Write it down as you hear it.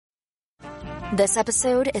This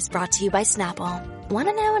episode is brought to you by Snapple. Want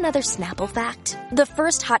to know another Snapple fact? The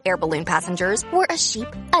first hot air balloon passengers were a sheep,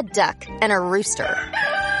 a duck, and a rooster.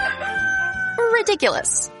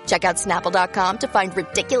 Ridiculous. Check out Snapple.com to find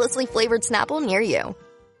ridiculously flavored Snapple near you.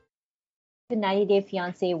 The 90 Day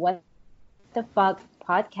Fiancé What the Fuck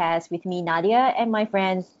podcast with me, Nadia, and my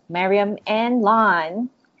friends, Mariam and Lon.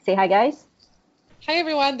 Say hi, guys. Hi,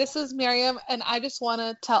 everyone. This is Miriam, and I just want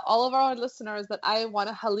to tell all of our listeners that I want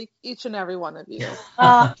to halik each and every one of you.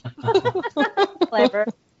 Clever.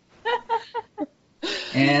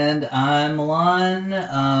 And I'm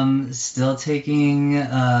Milan, still taking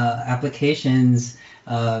applications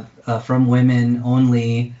from women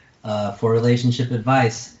only for relationship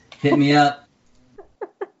advice. Hit me up.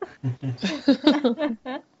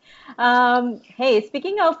 Hey,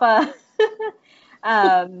 speaking of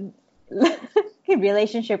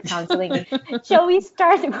relationship counseling, shall we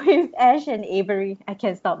start with Ash and Avery? I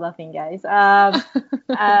can't stop laughing, guys. Yeah,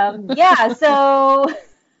 so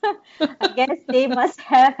I guess they must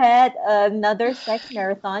have had another sex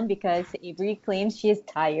marathon because Avery claims she's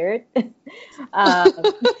tired.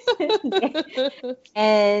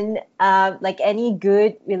 And like any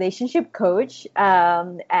good relationship coach,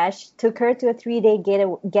 Ash took her to a 3-day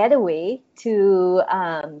getaway to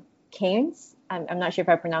Cairns. I'm not sure if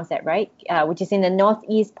I pronounced that right, which is in the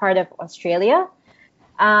northeast part of Australia.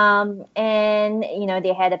 And, you know,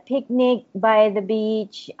 they had a picnic by the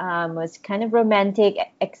beach. It was kind of romantic,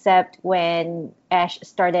 except when Ash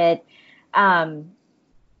started, asking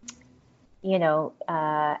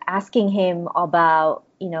him about,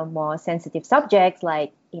 more sensitive subjects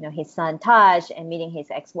like, his son Taj and meeting his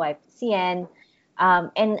ex-wife Cian.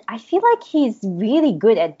 And I feel like he's really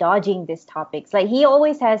good at dodging these topics. Like he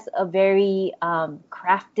always has a very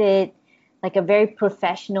crafted, like a very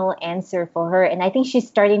professional answer for her. And I think she's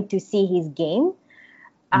starting to see his game.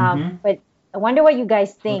 But I wonder what you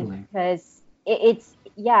guys think, because it's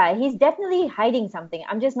he's definitely hiding something.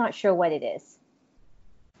 I'm just not sure what it is.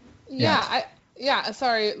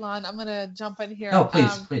 Sorry, Lon, I'm going to jump in here. Oh,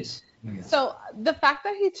 please. So the fact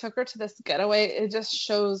that he took her to this getaway, it just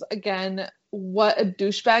shows again what a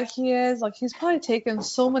douchebag he is. Like he's probably taken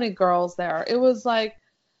so many girls there. It was like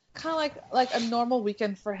kind of like a normal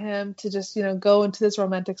weekend for him to just, go into this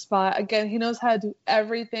romantic spot. Again, he knows how to do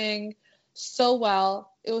everything so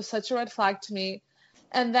well. It was such a red flag to me.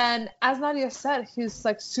 And then, as Nadia said, he's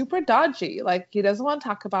like super dodgy. Like he doesn't want to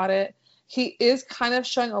talk about it. He is kind of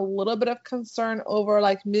showing a little bit of concern over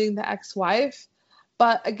like meeting the ex-wife.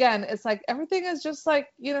 But again, it's like everything is just like,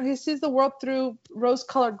 he sees the world through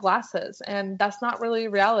rose-colored glasses, and that's not really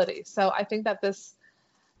reality. So I think that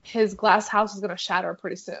his glass house is going to shatter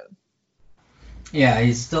pretty soon. Yeah,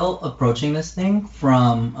 he's still approaching this thing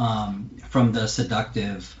from the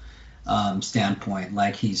seductive standpoint.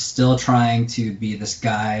 Like he's still trying to be this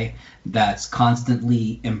guy that's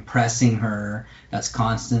constantly impressing her, that's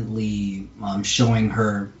constantly showing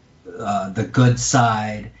her the good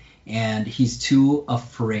side. And he's too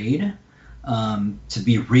afraid to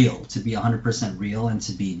be real, to be 100% real, and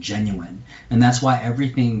to be genuine. And that's why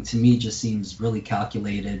everything to me just seems really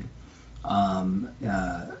calculated and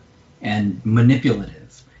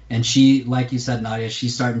manipulative. And she, like you said, Nadia,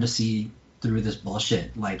 she's starting to see through this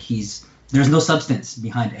bullshit. Like there's no substance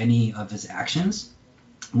behind any of his actions.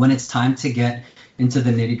 When it's time to get into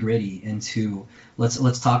the nitty gritty, into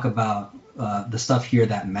let's talk about the stuff here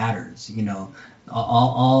that matters,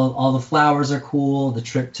 all the flowers are cool. The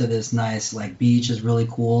trip to this nice like beach is really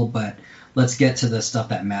cool, but let's get to the stuff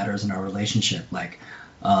that matters in our relationship. Like,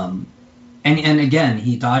 and again,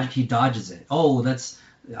 he dodges it. Oh,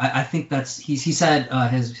 I think that's he said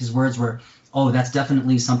his words were, oh, that's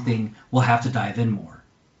definitely something we'll have to dive in more.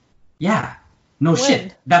 Yeah, no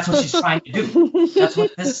shit. That's what she's trying to do. That's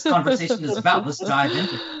what this conversation is about. Let's dive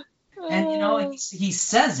into it. And he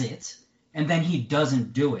says it, and then he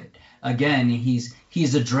doesn't do it. Again,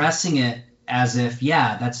 he's addressing it as if,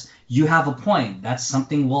 you have a point. That's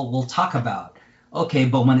something we'll talk about. Okay,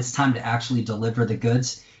 but when it's time to actually deliver the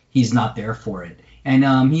goods, he's not there for it.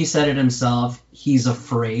 And he said it himself. He's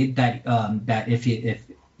afraid that if he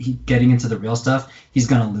getting into the real stuff, he's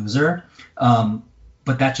gonna lose her.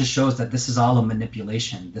 But that just shows that this is all a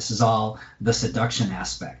manipulation. This is all the seduction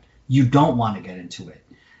aspect. You don't want to get into it,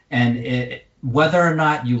 and whether or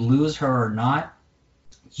not you lose her or not,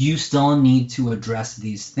 you still need to address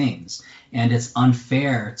these things. And it's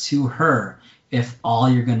unfair to her if all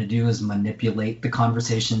you're going to do is manipulate the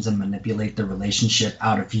conversations and manipulate the relationship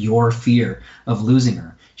out of your fear of losing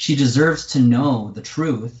her. She deserves to know the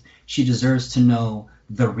truth. She deserves to know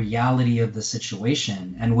the reality of the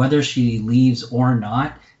situation. And whether she leaves or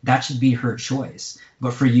not, that should be her choice.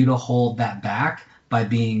 But for you to hold that back by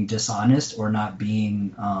being dishonest or not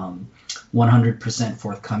being 100%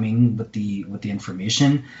 forthcoming with the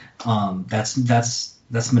information,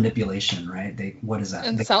 that's manipulation, right? What is that?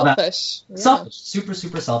 And they selfish. Yeah. Selfish, super,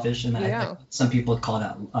 super selfish. And I think some people call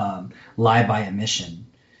that lie by omission.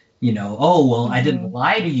 Oh, well, I didn't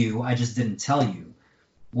lie to you, I just didn't tell you.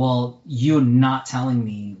 Well, you not telling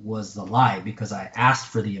me was the lie because I asked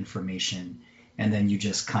for the information and then you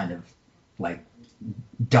just kind of like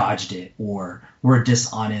dodged it or were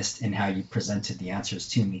dishonest in how you presented the answers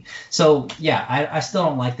to me. So yeah, I still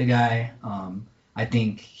don't like the guy. I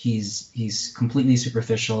think he's completely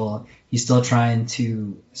superficial. He's still trying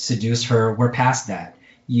to seduce her. We're past that.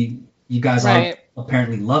 You guys all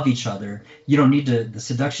apparently love each other. You don't need the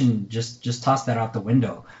seduction. Just toss that out the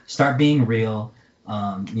window. Start being real,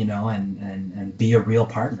 and be a real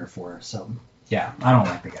partner for her. So yeah, I don't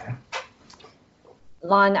like the guy.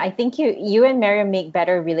 Lon, I think you and Miriam make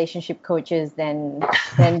better relationship coaches than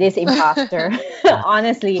this imposter.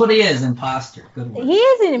 Honestly. But he is imposter. Good word. He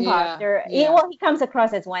is an imposter. Yeah. He comes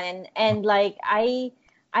across as one, and like I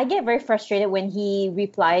get very frustrated when he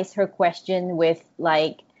replies her question with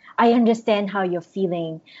like, I understand how you're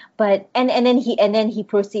feeling, but and then he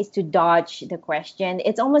proceeds to dodge the question.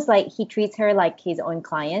 It's almost like he treats her like his own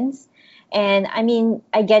clients. And I mean,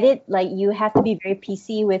 I get it. Like, you have to be very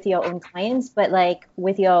PC with your own clients, but like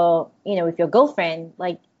with your girlfriend,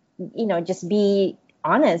 like, just be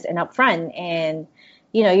honest and upfront. And,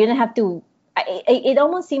 you don't have to. It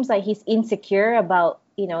almost seems like he's insecure about,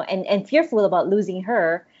 and fearful about losing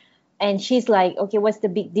her. And she's like, okay, what's the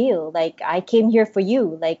big deal? Like, I came here for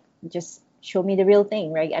you. Like, just show me the real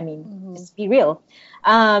thing, right? I mean, just be real.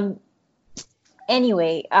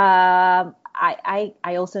 Anyway.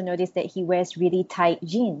 I also noticed that he wears really tight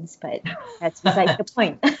jeans, but that's besides the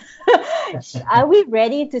point. Are we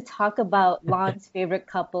ready to talk about Lon's favorite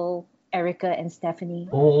couple, Erica and Stephanie?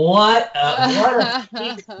 What a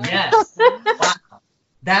yes. Wow.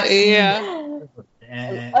 That's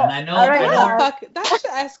and I know, that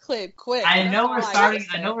should escalate quick. I know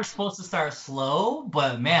we're supposed to start slow,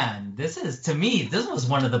 but man, this was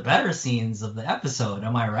one of the better scenes of the episode.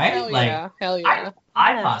 Am I right? Hell yeah.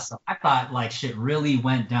 I thought so. I thought like shit really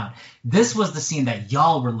went down. This was the scene that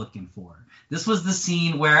y'all were looking for. This was the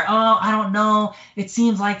scene where, I don't know, it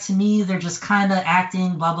seems like to me they're just kind of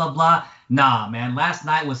acting, blah, blah, blah. Nah, man, last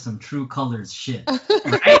night was some true colors shit,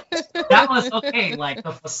 right? That was okay. Like,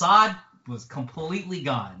 the facade was completely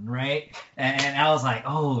gone, right? And I was like,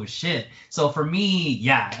 oh, shit. So for me,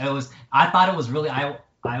 yeah, I thought it was really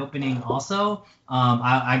eye-opening also.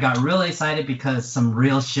 I got really excited because some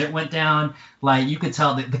real shit went down. Like, you could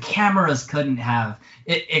tell that the cameras couldn't have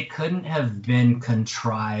been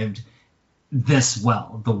contrived this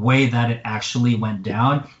well, the way that it actually went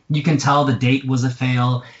down. You can tell the date was a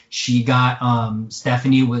fail. She got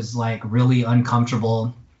Stephanie was like really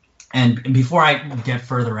uncomfortable. And before I get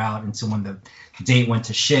further out into when the date went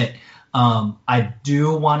to shit, I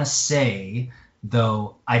do want to say,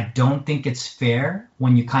 though, I don't think it's fair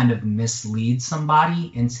when you kind of mislead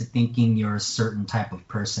somebody into thinking you're a certain type of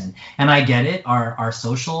person. And I get it. Our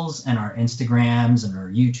socials and our Instagrams and our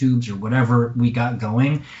YouTubes or whatever we got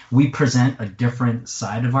going, we present a different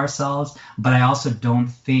side of ourselves. But I also don't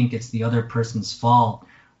think it's the other person's fault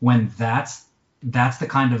when that's the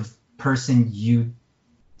kind of person you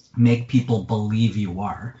make people believe you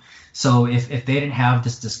are. So if they didn't have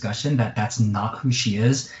this discussion that's not who she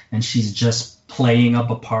is and she's just playing up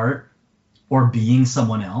a part or being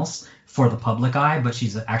someone else for the public eye, but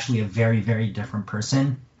she's actually a very, very different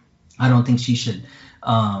person, I don't think she should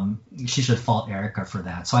fault Erica for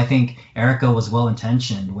that. So I think Erica was well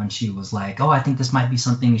intentioned when she was like, oh, I think this might be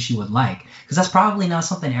something she would like, because that's probably not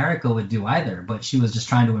something Erica would do either, but she was just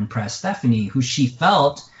trying to impress Stephanie, who she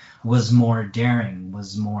felt was more daring,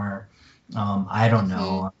 was more I don't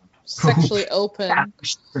know, sexually open,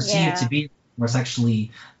 perceived to be more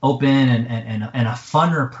sexually open and a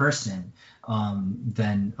funner person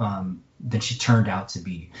than she turned out to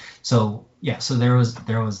be. So yeah, so there was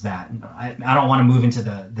that. I don't want to move into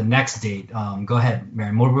the next date. Go ahead,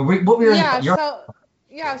 Mary. What were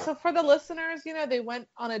so for the listeners, they went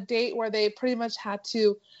on a date where they pretty much had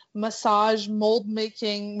to massage mold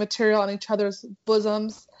making material on each other's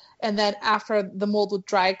bosoms, and then after the mold would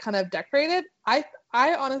dry, kind of decorated. I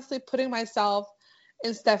honestly, putting myself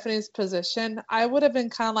in Stephanie's position, I would have been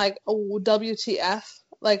kind of like, oh, WTF,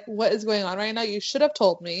 like, what is going on right now? You should have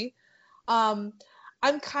told me. I'm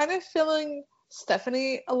kind of feeling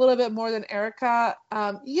Stephanie a little bit more than Erica.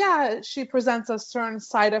 She presents a certain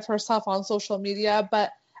side of herself on social media,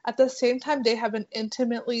 but at the same time, they have been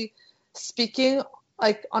intimately speaking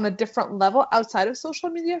like on a different level outside of social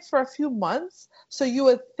media for a few months. So you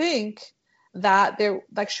would think that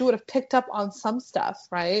she would have picked up on some stuff,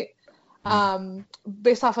 right?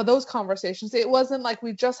 Based off of those conversations. It wasn't like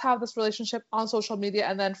we just have this relationship on social media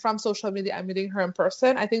and then from social media I'm meeting her in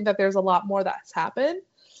person. I think that there's a lot more that's happened.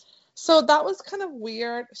 So that was kind of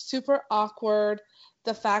weird, super awkward.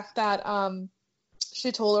 The fact that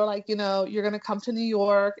she told her, like, you're going to come to New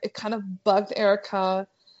York. It kind of bugged Erica.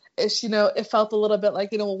 It felt a little bit like,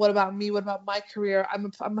 well, what about me? What about my career?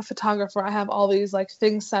 I'm a photographer. I have all these like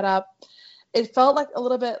things set up. It felt like a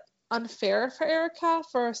little bit unfair for Erica,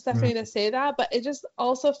 for Stephanie to say that, but it just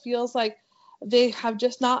also feels like they have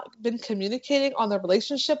just not been communicating on the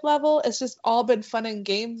relationship level. It's just all been fun and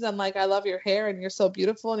games and like, I love your hair and you're so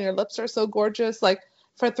beautiful and your lips are so gorgeous. Like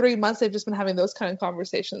for 3 months, they've just been having those kind of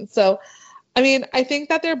conversations. So, I mean, I think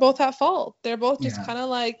that they're both at fault. They're both just kind of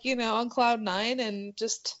like, on cloud nine and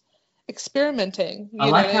just experimenting. You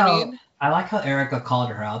know what I mean? I like how Erica called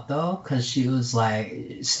her out though, because she was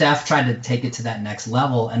like, Steph tried to take it to that next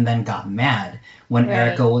level and then got mad when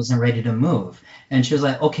Erica wasn't ready to move. And she was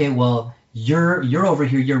like, okay, well, you're over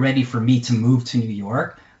here, you're ready for me to move to New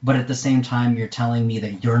York, but at the same time you're telling me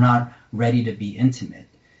that you're not ready to be intimate.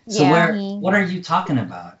 So what are you talking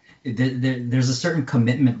about? There's a certain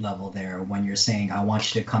commitment level there when you're saying, I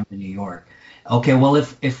want you to come to New York. Okay, well,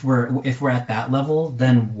 if we're at that level,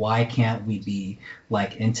 then why can't we be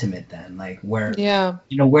like intimate then? Like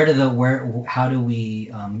how do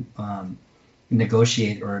we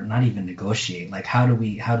negotiate, or not even negotiate? Like how do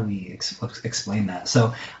we explain that?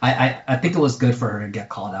 So I think it was good for her to get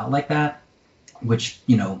called out like that, which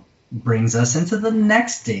brings us into the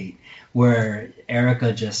next date where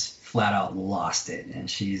Erica just flat out lost it, and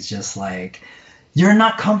she's just like, you're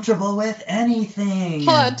not comfortable with anything.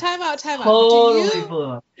 Hold on, time out. Totally blew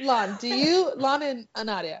up. Lon and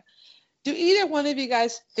Nadia, do either one of you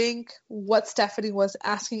guys think what Stephanie was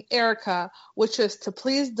asking Erica, which is to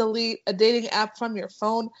please delete a dating app from your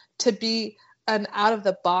phone, to be an out of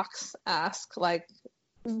the box ask? Like,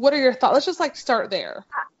 what are your thoughts? Let's just like start there.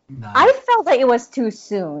 I felt like it was too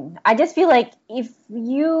soon. I just feel like if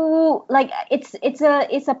you like, it's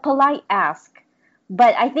a polite ask.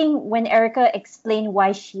 But I think when Erica explained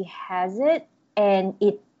why she has it, and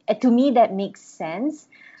to me that makes sense.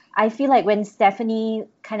 I feel like when Stephanie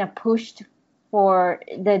kind of pushed for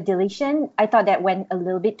the deletion, I thought that went a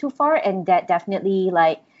little bit too far, and that definitely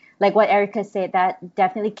like what Erica said, that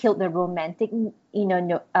definitely killed the romantic,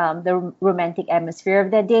 the romantic atmosphere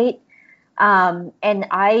of the date. And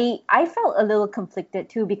I felt a little conflicted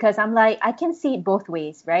too, because I'm like, I can see it both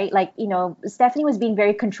ways, right? Like, Stephanie was being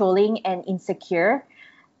very controlling and insecure,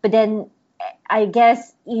 but then I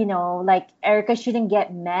guess, like Erica shouldn't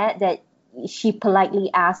get mad that she politely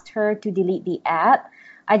asked her to delete the app.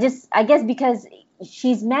 I guess because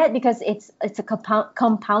she's mad because it's a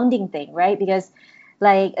compounding thing, right? Because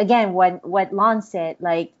like, again, what Lon said,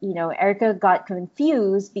 like, Erica got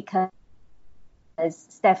confused because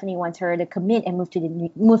Stephanie wants her to commit and move to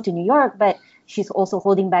New York, but she's also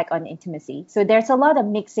holding back on intimacy. So there's a lot of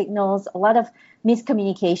mixed signals, a lot of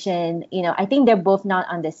miscommunication. I think they're both not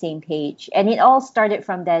on the same page, and it all started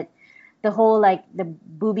from the whole like the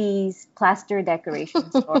boobies plaster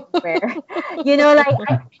decorations where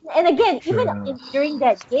and again, even during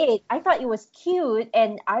that date, I thought it was cute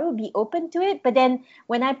and I would be open to it, but then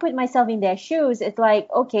when I put myself in their shoes, it's like,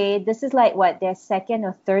 okay, this is like what, their second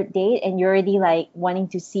or third date and you're already like wanting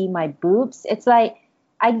to see my boobs. It's like,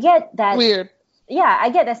 I get that weird. Yeah,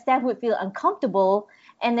 I get that Steph would feel uncomfortable.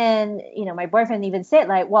 And then, my boyfriend even said,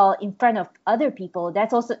 like, well, in front of other people,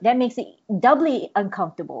 that makes it doubly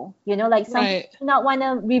uncomfortable. Like some people do not want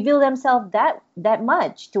to reveal themselves that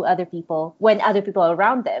much to other people when other people are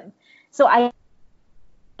around them. So I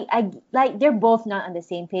like, they're both not on the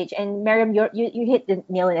same page. And Miriam, you hit the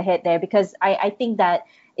nail in the head there, because I think that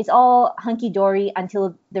it's all hunky dory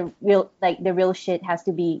until the real shit has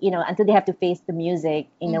to be, until they have to face the music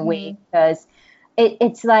in a way, because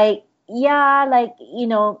it's like, yeah, like,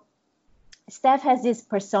 Steph has this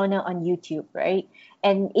persona on YouTube, right?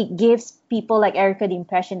 And it gives people like Erica the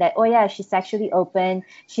impression that, oh yeah, she's sexually open,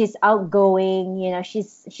 she's outgoing, she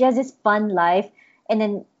has this fun life. And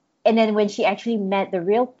then when she actually meets the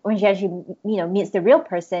real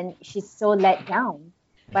person, she's so let down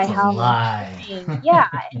by how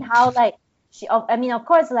and how like she, I mean, of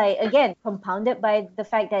course, like, again, compounded by the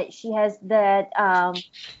fact that she has that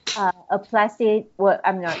a plastic,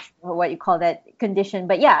 I'm not sure what you call that condition,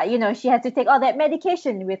 but yeah, she has to take all that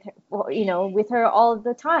medication with her all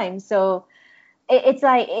the time. So it's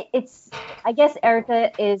like, I guess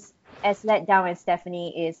Erica is as let down as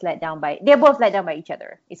Stephanie is let down by. They're both let down by each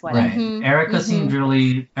other. Is what I Right. mean. Erica seemed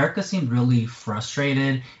really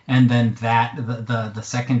frustrated, and then the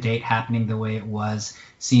second date happening the way it was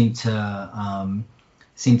seemed to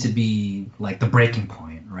be like the breaking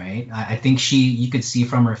point, right? I think you could see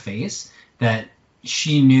from her face that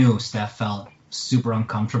she knew Steph felt super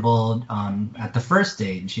uncomfortable at the first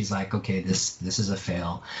date, and she's like, okay, this is a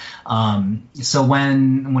fail. So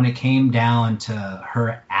when it came down to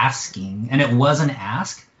her asking, and it was an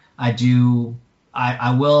ask, I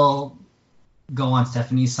will go on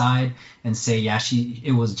Stephanie's side and say, yeah,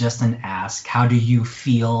 it was just an ask. How do you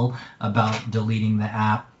feel about deleting the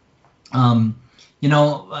app?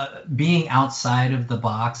 Being outside of the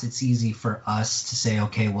box, it's easy for us to say,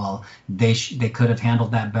 okay, well, they could have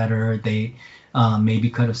handled that better. They maybe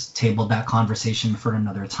could have tabled that conversation for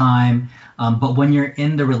another time. But when you're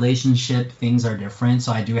in the relationship, things are different.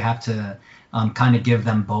 So I do have to kind of give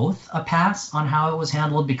them both a pass on how it was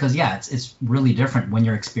handled, because it's really different when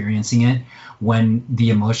you're experiencing it, when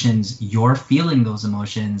you're feeling those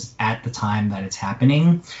emotions at the time that it's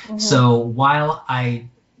happening. Mm-hmm. So while I'm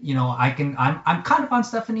kind of on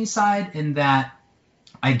Stephanie's side in that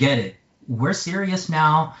I get it. We're serious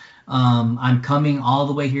now. I'm coming all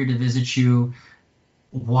the way here to visit you.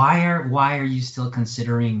 Why are you still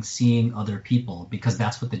considering seeing other people? Because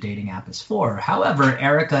that's what the dating app is for. However,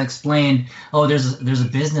 Erica explained, there's a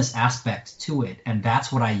business aspect to it, and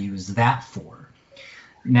that's what I use that for.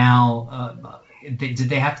 Now, did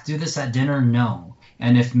they have to do this at dinner? No.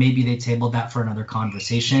 And if maybe they tabled that for another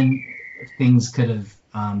conversation, things could have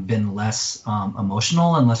been less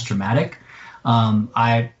emotional and less dramatic.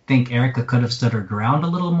 I think Erica could have stood her ground a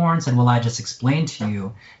little more and said, well, I just explained to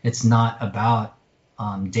you, it's not about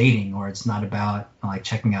dating, or it's not about like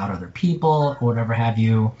checking out other people or whatever have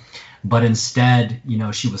you. But instead,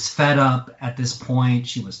 she was fed up at this point.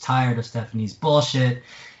 She was tired of Stephanie's bullshit.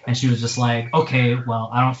 And she was just like, okay, well,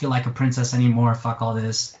 I don't feel like a princess anymore. Fuck all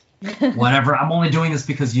this. Whatever. I'm only doing this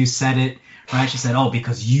because you said it. Right? She said, oh,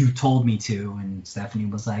 because you told me to. And Stephanie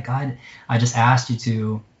was like, I just asked you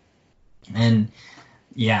to. And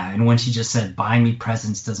yeah, and when she just said, buying me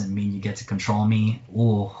presents doesn't mean you get to control me.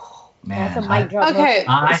 Oh, man. That's a mic drop. Okay,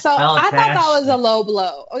 I thought that was a low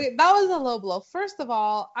blow. Okay, that was a low blow. First of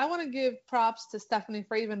all, I want to give props to Stephanie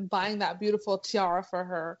for even buying that beautiful tiara for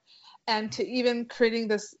her, and to even creating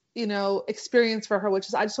this, experience for her, which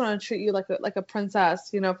is, I just want to treat you like a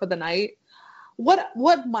princess, for the night. What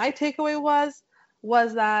my takeaway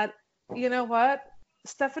was that, what?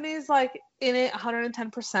 Stephanie's like in it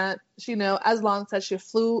 110%. As Lon said, she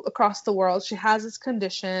flew across the world. She has this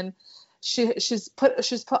condition. She's put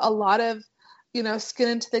a lot of, skin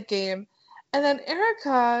into the game. And then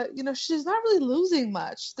Erica, she's not really losing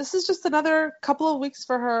much. This is just another couple of weeks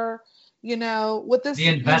for her, with this. The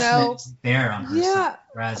investment's there on her side.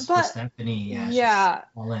 Whereas for Stephanie,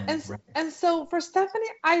 all in. And so for Stephanie,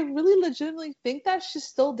 I really legitimately think that she's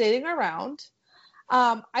still dating around.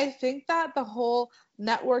 I think that the whole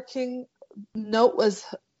networking note was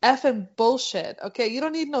effing bullshit. Okay, you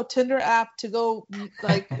don't need no Tinder app to go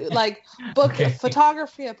like book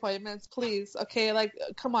photography appointments, please. Okay, like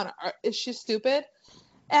come on, is she stupid?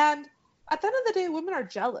 And at the end of the day, women are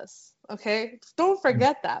jealous. Okay, don't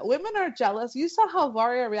forget that women are jealous. You saw how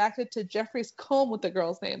Varia reacted to Jeffrey's comb with the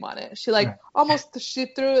girl's name on it. She she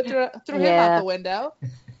threw him out the window.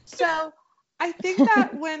 So I think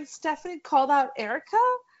that when Stephanie called out Erica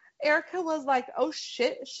was like, oh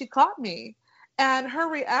shit, she caught me. And her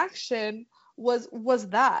reaction was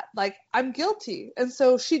that, like, I'm guilty. And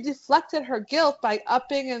so she deflected her guilt by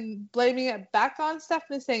upping and blaming it back on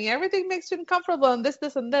Stephanie, saying everything makes you uncomfortable and this,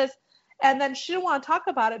 and this. And then she didn't want to talk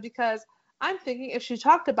about it, because I'm thinking if she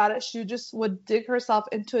talked about it, she just would dig herself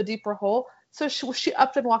into a deeper hole. So she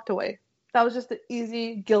upped and walked away. That was just the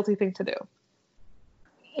easy, guilty thing to do.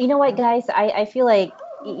 You know what, guys? I feel like,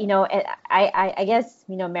 I guess,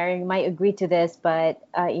 Mary, you might agree to this, but,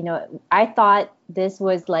 I thought this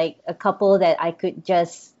was like a couple that I could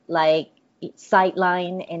just like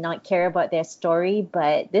sideline and not care about their story.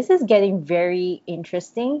 But this is getting very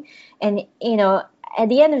interesting. And, at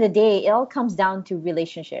the end of the day, it all comes down to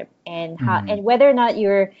relationship and how, and whether or not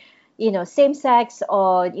you're, same sex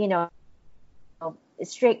or,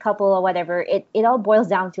 straight couple or whatever, it all boils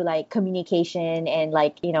down to like communication and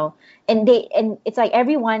like, and it's like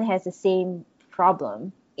everyone has the same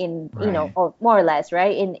problem in, or more or less,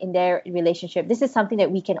 right, in their relationship. This is something that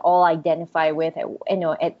we can all identify with,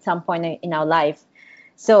 at some point in our life.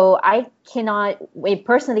 So I cannot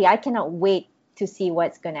wait to see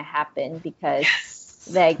what's going to happen, because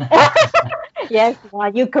like, yes,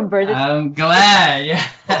 you converted. I'm glad.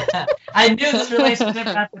 Yeah. I knew this relationship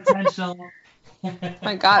had potential.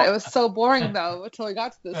 My God, it was so boring though until we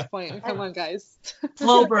got to this point. Come on, guys.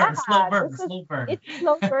 Slow burn, Yeah, slow burn. it's a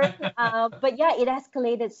slow burn. But yeah, it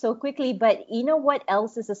escalated so quickly. But you know what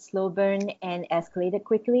else is a slow burn and escalated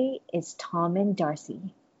quickly? Is Tom and Darcy.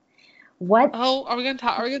 What? Oh, are we gonna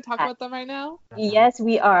talk about them right now? Yes,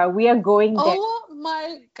 we are. We are going there. Oh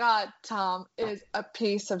my God, Tom is a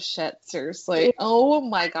piece of shit. Seriously. Oh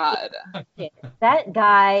my God. That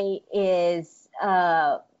guy is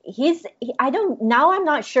I'm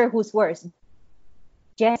not sure who's worse,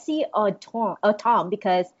 Jesse or Tom,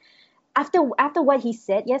 because after what he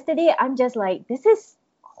said yesterday, I'm just like, this is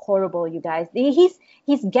horrible, you guys. He's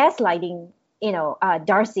gaslighting,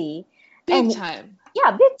 Darcy. Big time.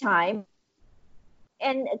 Yeah, big time.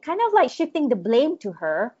 And kind of like shifting the blame to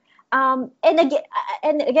her. And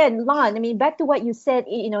again, Lon, I mean, back to what you said,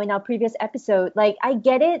 in our previous episode, like, I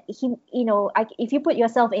get it. If you put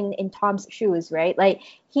yourself in Tom's shoes, right? Like,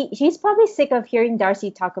 he's probably sick of hearing Darcy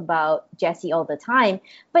talk about Jesse all the time,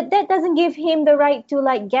 but that doesn't give him the right to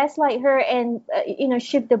like gaslight her and,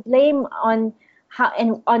 shift the blame on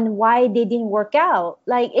on why they didn't work out.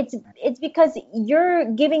 Like, it's because you're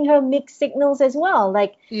giving her mixed signals as well.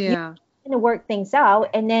 Like, yeah, to work things out,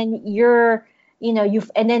 and then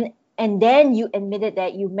and then you admitted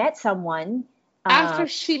that you met someone after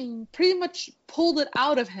she pretty much pulled it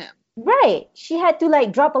out of him. Right, she had to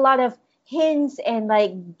like drop a lot of hints and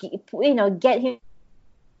like get him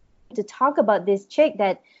to talk about this chick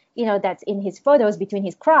that that's in his photos between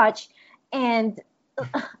his crotch, and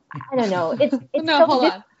I don't know. It's no, hold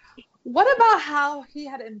on. What about how he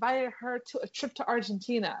had invited her to a trip to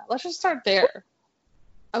Argentina? Let's just start there.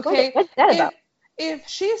 Okay, what's that about? If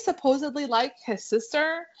she's supposedly like his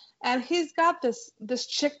sister and he's got this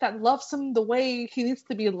chick that loves him the way he needs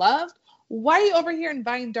to be loved, why are you over here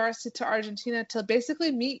inviting Darcy to Argentina to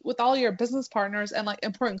basically meet with all your business partners and like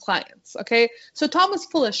important clients? Okay, so Tom is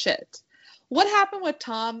full of shit. What happened with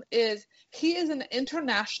Tom is he is an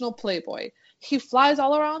international playboy. He flies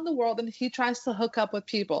all around the world and he tries to hook up with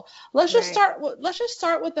people. Let's just start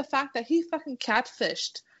with the fact that he fucking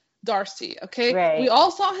catfished Darcy, okay? Right. We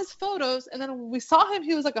all saw his photos, and then when we saw him,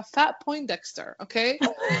 he was like a fat Poindexter, okay?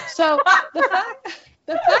 So the fact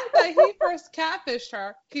that he first catfished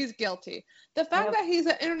her, he's guilty. The fact that he's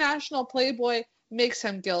an international playboy makes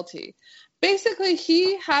him guilty. Basically,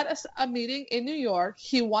 he had a meeting in New York.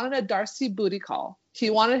 He wanted a Darcy booty call.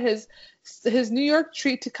 He wanted his New York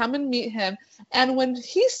treat to come and meet him. And when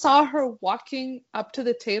he saw her walking up to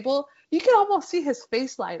the table, you could almost see his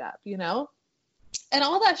face light up, And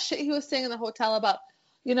all that shit he was saying in the hotel about,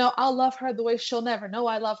 I'll love her the way she'll never know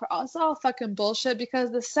I love her. It's all fucking bullshit,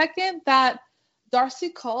 because the second that Darcy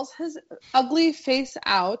calls his ugly face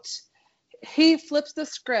out, he flips the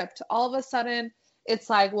script. All of a sudden, it's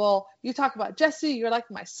like, well, you talk about Jesse, you're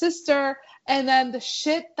like my sister. And then the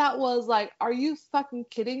shit that was like, are you fucking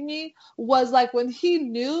kidding me? Was like when he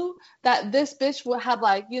knew that this bitch had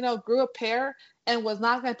like, grew a pair and was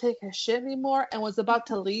not going to take his shit anymore and was about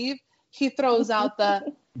to leave. He throws out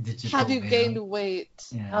the, have you gained weight?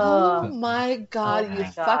 Yeah. Oh my God, you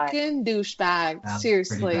fucking douchebag.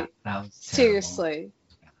 Seriously. Seriously.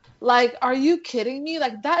 Like, are you kidding me?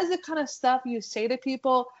 Like, that is the kind of stuff you say to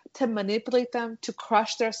people to manipulate them, to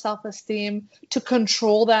crush their self-esteem, to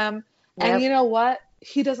control them. Yep. And you know what?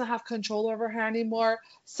 He doesn't have control over her anymore.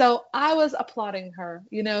 So I was applauding her.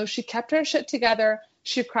 She kept her shit together.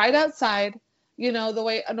 She cried outside. The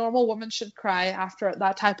way a normal woman should cry after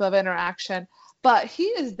that type of interaction. But he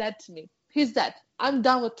is dead to me. He's dead. I'm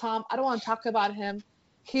done with Tom. I don't want to talk about him.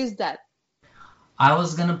 He's dead. I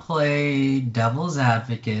was going to play devil's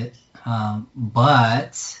advocate,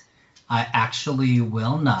 but I actually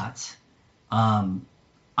will not. Going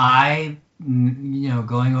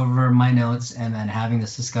over my notes and then having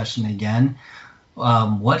this discussion again,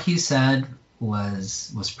 what he said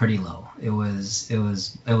was pretty low. It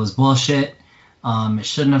was bullshit. It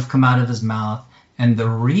shouldn't have come out of his mouth. And the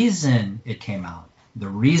reason it came out,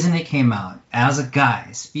 as a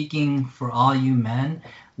guy, speaking for all you men,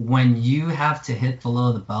 when you have to hit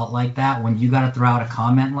below the belt like that, when you got to throw out a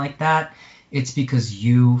comment like that, it's because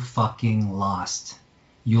you fucking lost.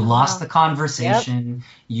 You lost the conversation.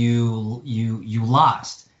 Yep. You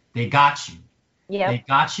lost. They got you. Yeah. They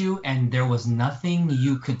got you, and there was nothing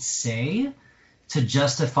you could say to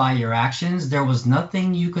justify your actions. There was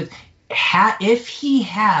nothing you could... If he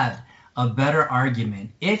had a better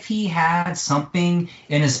argument, if he had something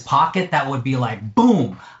in his pocket that would be like,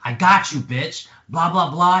 boom, I got you, bitch, blah,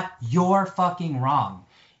 blah, blah, you're fucking wrong.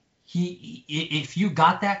 If you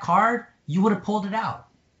got that card, you would have pulled it out.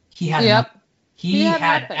 He had He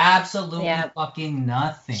had nothing. absolutely Yeah. fucking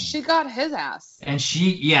nothing. She got his ass. And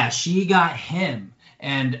she got him.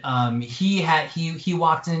 And he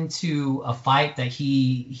walked into a fight that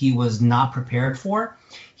he was not prepared for.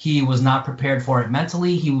 He was not prepared for it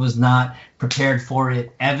mentally. He was not prepared for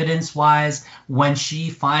it evidence-wise. When she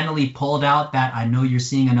finally pulled out that "I know you're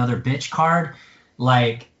seeing another bitch" card,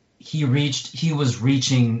 like he was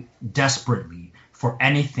reaching desperately for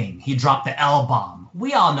anything. He dropped the L bomb.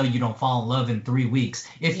 We all know you don't fall in love in 3 weeks.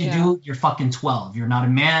 If you do, you're fucking 12. You're not a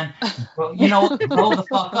man. You know, grow the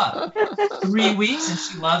fuck up. 3 weeks and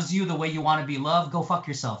she loves you the way you want to be loved. Go fuck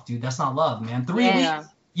yourself, dude. That's not love, man. 3 weeks,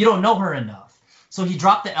 you don't know her enough. So he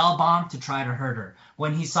dropped the L bomb to try to hurt her.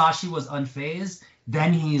 When he saw she was unfazed,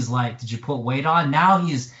 then he's like, "Did you put weight on?" Now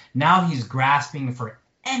he's grasping for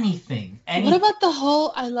anything. What about the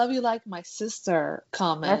whole "I love you like my sister"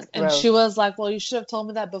 comment? And she was like, "Well, you should have told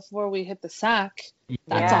me that before we hit the sack."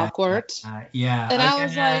 That's awkward. Yeah. And I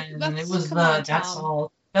was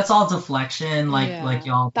like, that's all deflection, like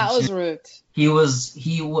y'all. That was rude.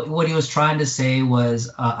 What he was trying to say was,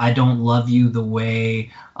 "I don't love you the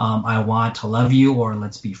way I want to love you," or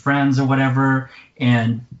 "let's be friends," or whatever.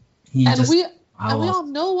 And we all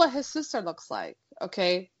know what his sister looks like.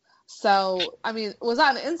 Okay. So, I mean, was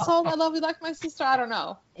that an insult? "I love you like my sister"? I don't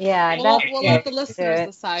know. Yeah. We'll let the listeners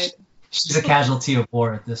decide. She's a casualty of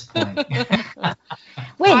war at this point.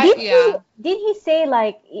 Wait, did he say,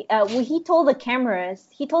 like, when he told the cameras,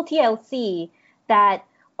 he told TLC that,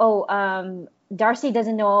 Darcy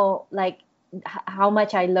doesn't know, like, how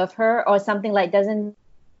much I love her, or something, like, doesn't.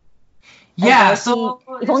 Yeah, Darcy, so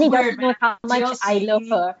if only Darcy knows how much TLC, I love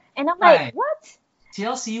her. And I'm like, what?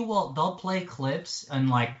 TLC they'll play clips and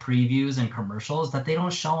like previews and commercials that they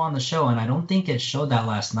don't show on the show, and I don't think it showed that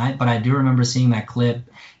last night, but I do remember seeing that clip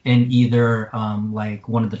in either like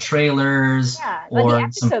one of the trailers or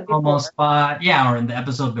some promo spot, or in the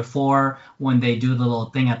episode before when they do the little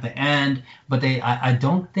thing at the end. But I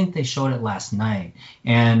don't think they showed it last night,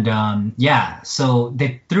 and so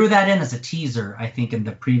they threw that in as a teaser, I think, in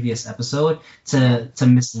the previous episode to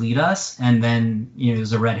mislead us, and then it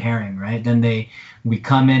was a red herring, right? Then we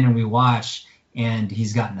come in and we watch, and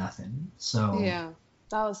he's got nothing. So yeah,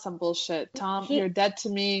 that was some bullshit. Tom, you're dead to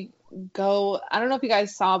me. Go. I don't know if you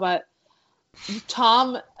guys saw, but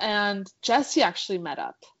Tom and Jesse actually met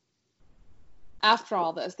up after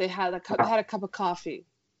all this. They had a cup of coffee.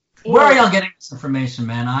 Where are y'all getting this information,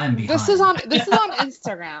 man? I am behind. This is on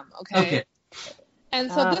Instagram, okay?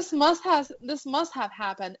 And so this must have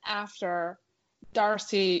happened after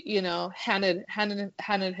Darcy, handed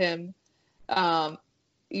him,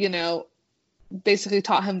 basically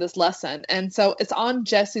taught him this lesson. And so it's on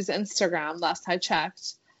Jesse's Instagram last I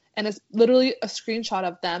checked, and it's literally a screenshot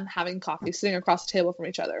of them having coffee, sitting across the table from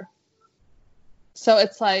each other. So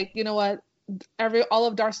it's like, you know what? All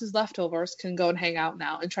of Darcy's leftovers can go and hang out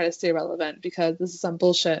now and try to stay relevant, because this is some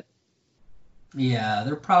bullshit. Yeah,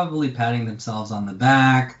 they're probably patting themselves on the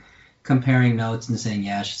back, comparing notes and saying,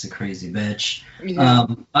 "Yeah, she's a crazy bitch." Yeah.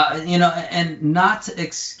 And not to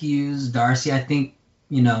excuse Darcy. I think,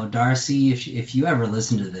 Darcy, if you ever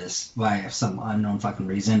listen to this by some unknown fucking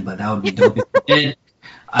reason, but that would be dope if you did.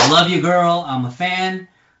 I love you, girl. I'm a fan.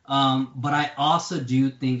 But I also do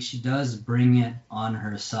think she does bring it on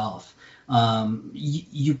herself.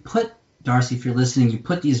 You put, Darcy, if you're listening, you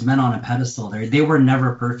put these men on a pedestal there. They were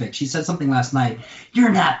never perfect. She said something last night,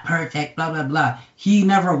 "You're not perfect, blah, blah, blah." He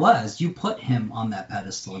never was. You put him on that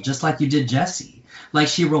pedestal, just like you did Jesse. Like,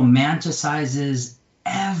 she romanticizes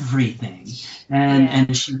everything,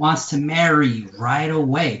 and she wants to marry right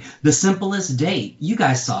away. The simplest date. You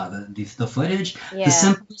guys saw the footage. Yeah. The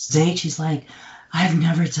simplest date, she's like, "I've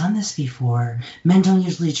never done this before. Men don't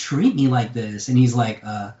usually treat me like this." And he's like,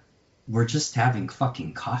 "We're just having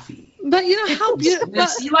fucking coffee." But you know how beautiful.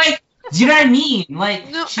 Do you know what I mean? Like,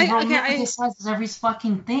 she romanticizes every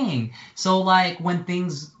fucking thing. So, like, when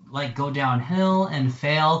things like go downhill and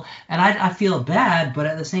fail, and I feel bad, but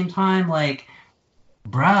at the same time, like,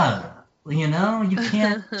 bruh, you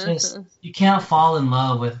can't fall in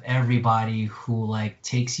love with everybody who like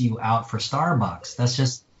takes you out for Starbucks. That's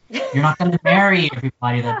just, you're not going to marry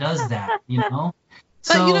everybody that does that,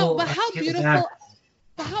 But how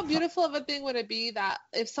beautiful of a thing would it be that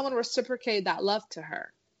if someone reciprocated that love to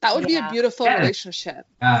her? That would be a beautiful relationship.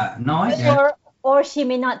 No, I get it. Or she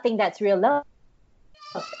may not think that's real love,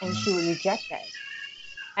 and she will reject it.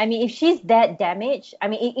 I mean, if she's that damaged, I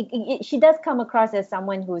mean, she does come across as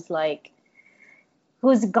someone who's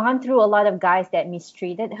gone through a lot of guys that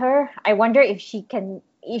mistreated her. I wonder if she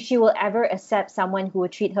will ever accept someone who will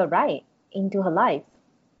treat her right into her life.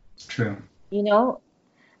 True.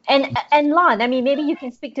 And Lon, I mean, maybe you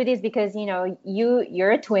can speak to this because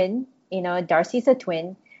you're a twin. Darcy's a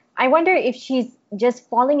twin. I wonder if she's just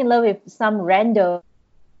falling in love with some rando.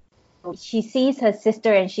 She sees her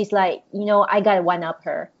sister and she's like, I gotta one up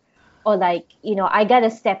her, or like, I gotta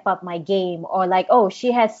step up my game, or like, oh,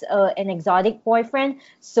 she has an exotic boyfriend,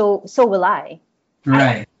 so will I.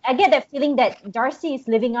 Right. I get that feeling that Darcy is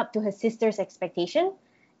living up to her sister's expectation,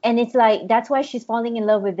 and it's like that's why she's falling in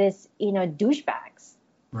love with this, douchebags.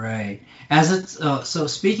 Right. As it's so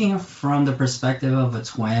speaking from the perspective of a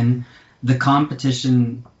twin, the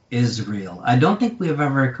competition is real. I don't think we've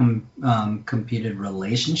ever competed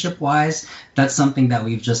relationship wise. That's something that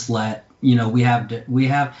we've just let, we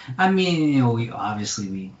have. I mean, we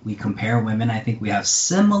obviously we compare women. I think we have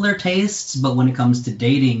similar tastes, but when it comes to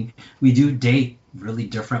dating, we do date really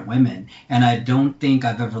different women. And I don't think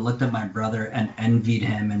I've ever looked at my brother and envied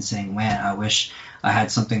him and saying, man, I wish I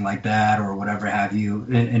had something like that or whatever have you.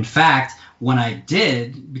 In fact, when I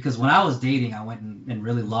did, because when I was dating, I went in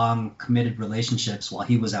really long committed relationships while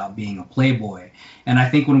he was out being a playboy. And I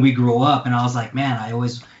think when we grew up, and I was like, man, I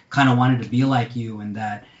always kind of wanted to be like you, and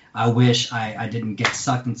that I wish I didn't get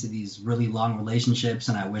sucked into these really long relationships,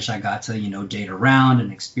 and I wish I got to, date around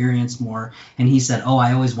and experience more. And he said, oh,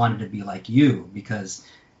 I always wanted to be like you because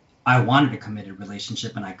I wanted a committed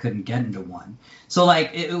relationship and I couldn't get into one. So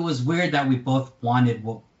like it was weird that we both wanted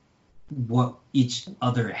what each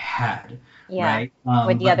other had. Yeah. Right.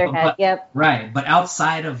 What the other had. Yep. Right. But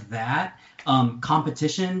outside of that,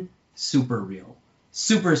 competition, super real.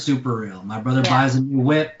 Super, super real. My brother buys a new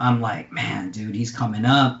whip. I'm like, man, dude, he's coming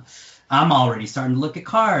up. I'm already starting to look at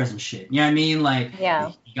cars and shit. You know what I mean? Like,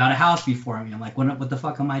 he got a house before me. I'm like, what the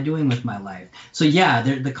fuck am I doing with my life? So yeah,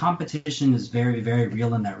 the competition is very, very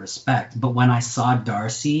real in that respect. But when I saw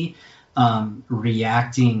Darcy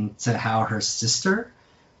reacting to how her sister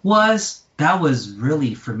was, that was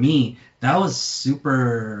really, for me, that was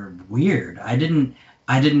super weird. I didn't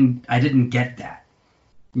get that.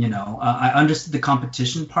 I understood the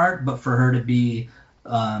competition part, but for her to be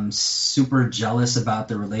super jealous about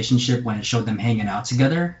the relationship when it showed them hanging out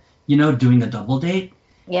together, doing a double date.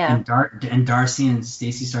 Yeah. And Darcy and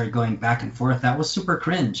Stacy started going back and forth. That was super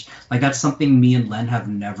cringe. Like that's something me and Len have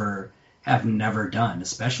never done,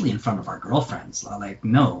 especially in front of our girlfriends. Like,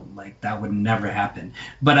 no, like that would never happen.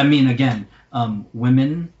 But I mean, again,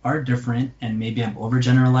 women are different, and maybe I'm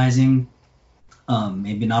overgeneralizing.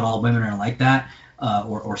 Maybe not all women are like that.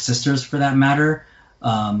 Or sisters for that matter,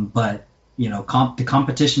 but the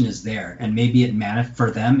competition is there, and maybe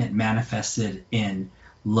for them it manifested in,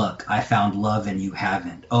 look, I found love and you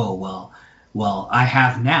haven't. Oh well, I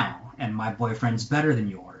have now, and my boyfriend's better than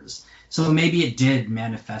yours. So maybe it did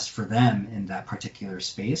manifest for them in that particular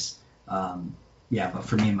space. But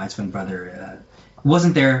for me and my twin brother,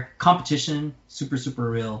 wasn't there. Competition, super, super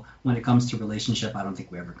real. When it comes to relationship, I don't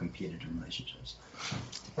think we ever competed in relationships.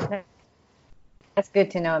 That's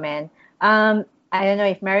good to know, man. I don't know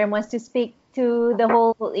if Miriam wants to speak to the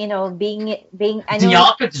whole, being. I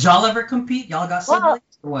know. Did y'all ever compete? Y'all got siblings?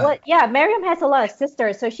 Or what? Well, yeah, Miriam has a lot of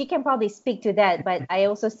sisters, so she can probably speak to that. But I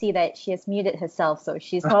also see that she has muted herself, so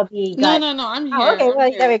she's probably got... No, I'm here. Oh, okay, well,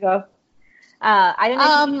 here. There we go. I don't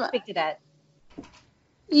know if you can speak to that.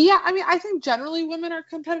 Yeah, I mean, I think generally women are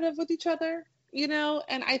competitive with each other,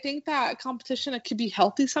 and I think that competition, it could be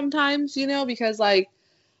healthy sometimes, because like,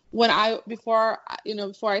 before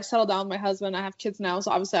I settled down with my husband, I have kids now,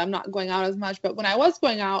 so obviously I'm not going out as much, but when I was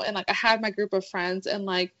going out and like I had my group of friends, and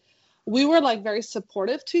like we were like very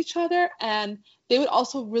supportive to each other, and they would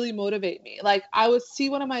also really motivate me. Like I would see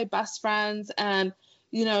one of my best friends, and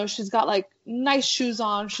she's got like nice shoes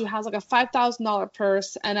on, she has like a $5,000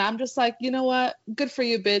 purse, and I'm just like, you know what, good for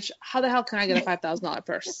you, bitch. How the hell can I get a $5,000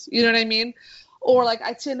 purse? You know what I mean? Or like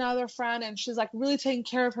I'd see another friend and she's like really taking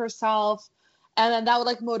care of herself, and then that would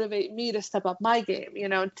like motivate me to step up my game,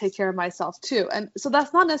 take care of myself too. And so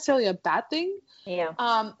that's not necessarily a bad thing.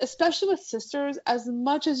 Yeah. Especially with sisters, as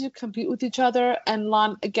much as you compete with each other, and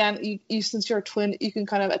Lon, again, you since you're a twin, you can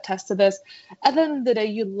kind of attest to this. At the end of the day,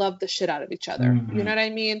 you love the shit out of each other. Mm-hmm. You know what I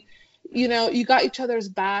mean? You got each other's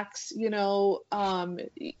backs.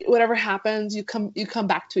 Whatever happens, you come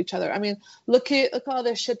back to each other. I mean, look at all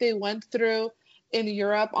the shit they went through in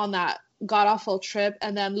Europe on that god awful trip,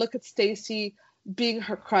 and then look at Stacy being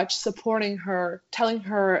her crutch, supporting her, telling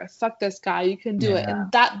her, fuck this guy, you can do it.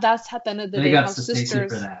 And that's at the end of the day how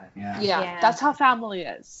sisters, for that. That's how family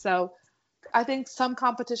is. So I think some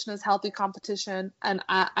competition is healthy competition, and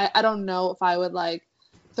I don't know if I would like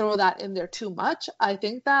throw that in there too much. I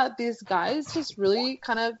think that these guys just really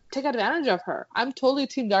kind of take advantage of her. I'm totally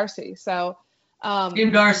Team Darcy. So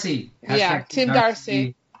Team Darcy. Team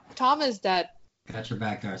Darcy. Tom is dead. Got your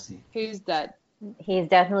back, Darcy. He's dead. He's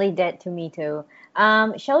definitely dead to me too.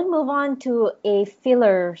 Shall we move on to a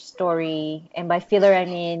filler story? And by filler, I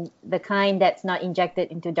mean the kind that's not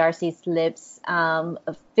injected into Darcy's lips.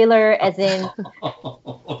 A filler, as in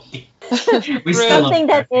We still something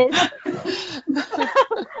love that is.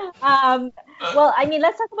 Well, I mean,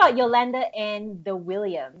 let's talk about Yolanda and the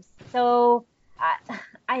Williams. So, I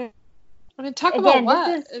I mean, talk again, about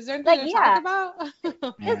this what? is Is there anything like, to yeah, talk about?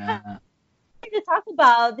 Yeah. to talk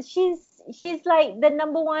about. She's like the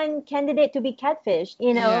number one candidate to be catfished.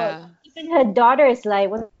 You know, Yeah. even her daughter is like,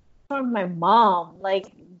 "What's wrong with my mom?" Like,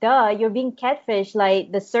 duh, you're being catfished.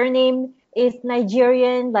 Like the surname is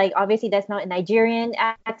Nigerian. Like obviously that's not a Nigerian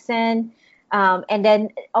accent. And then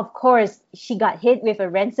of course she got hit with a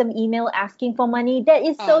ransom email asking for money. That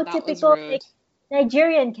is so Oh, that was typical rude. like,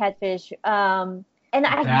 Nigerian catfish. And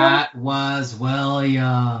I don't That was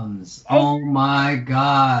Williams. Oh my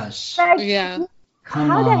gosh. like. Yeah. Come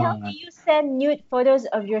How the hell do on. you send nude photos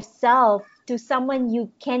of yourself to someone you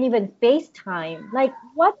can't even FaceTime? Like,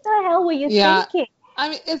 what the hell were you Yeah. thinking? I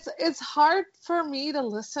mean, it's hard for me to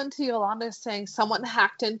listen to Yolanda saying someone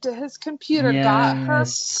hacked into his computer, got her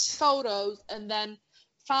Yes. photos, and then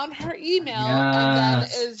found her email, and then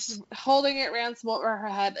Yes. is holding it ransom over her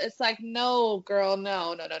head. It's like, no, girl,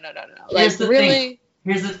 no. Here's Like, the really? thing.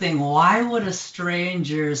 Here's the thing. Why would a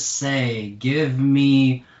stranger say, give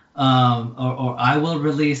me, or I will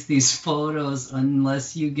release these photos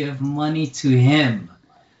unless you give money to him?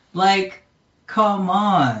 Like, come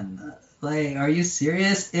on. Like, are you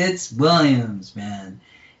serious? It's Williams, man.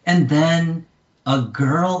 And then a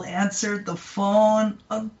girl answered the phone.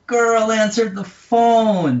 A girl answered the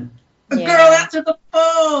phone. A Yeah. girl answered the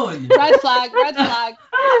phone. Red flag, red flag.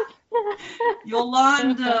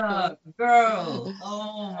 Yolanda, girl.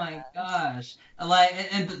 Oh my gosh. Like,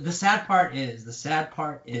 and the sad part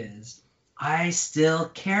is, I still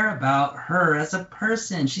care about her as a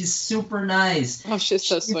person. She's super nice. Oh, she's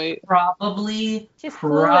so sweet. She's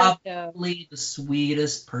clueless, though. Probably the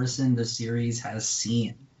sweetest person the series has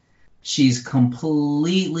seen. She's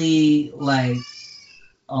completely like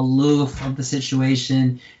aloof of the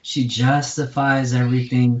situation. She justifies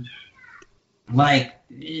everything. Like,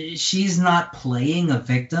 she's not playing a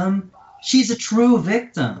victim. She's a true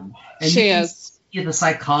victim. And She you can is. see the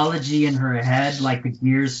psychology in her head, like the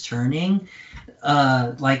gears turning,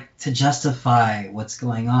 like to justify what's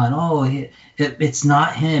going on. Oh, it's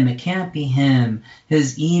not him. It can't be him.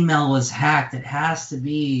 His email was hacked. It has to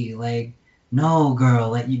be. Like, no, girl.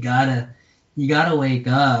 Like, you gotta wake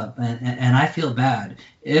up. And I feel bad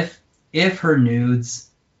if her nudes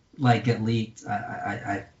like get leaked.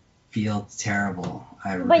 I feel terrible.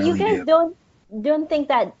 I But really you guys do. don't think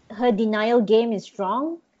that her denial game is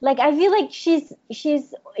strong? Like I feel like she's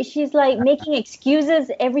like making excuses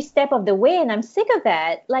every step of the way, and I'm sick of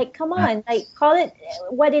that. Like, come on, like call it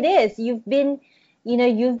what it is. You've been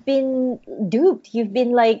duped. You've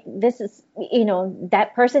been like, this is,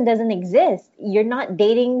 that person doesn't exist. You're not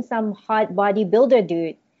dating some hot bodybuilder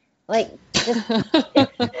dude. Like, just,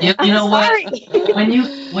 You I'm know what? sorry.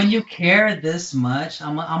 When you care this much,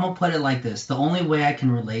 I'm gonna put it like this. The only way I can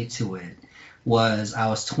relate to it was I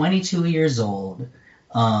was 22 years old.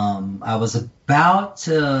 I was about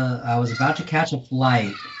to catch a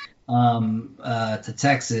flight to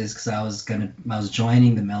Texas because I was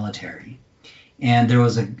joining the military, and there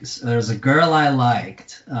was a girl I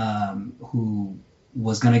liked who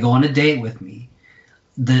was gonna go on a date with me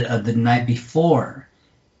the night before,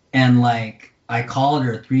 and like I called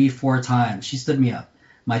her 3-4 times. She stood me up.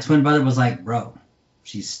 My twin brother was like, "Bro,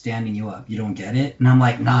 she's standing you up. You don't get it?" And I'm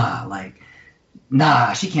like,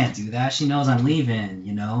 Nah, she can't do that. She knows I'm leaving,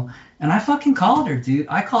 And I fucking called her, dude.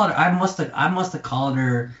 I called her. I must have called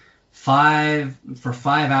her 5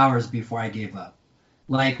 hours before I gave up.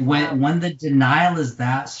 Like when the denial is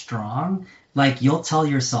that strong, like you'll tell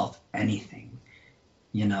yourself anything,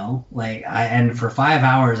 Like and for 5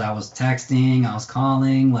 hours I was texting, I was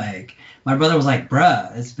calling. Like my brother was like,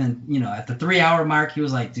 "Bruh, it's been," at the 3-hour mark, he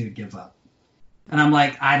was like, "Dude, give up." And I'm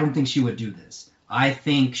like, I don't think she would do this. I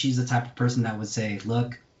think she's the type of person that would say,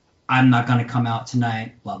 "Look, I'm not gonna come out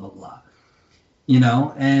tonight, blah blah blah,"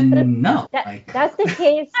 And no, That's the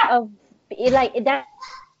case of like that.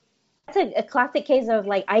 That's a classic case of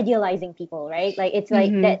like idealizing people, right? Like it's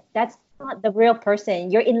like that's not the real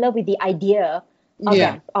person. You're in love with the idea of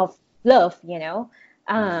them, of love, Denial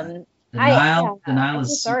I'm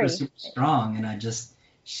is sorry. super strong, and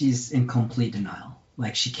she's in complete denial.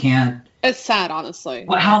 Like she can't. It's sad, honestly.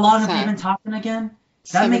 Well, how long It's have we sad. been talking again?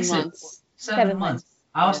 That 7 makes months. it 7 7 months. months.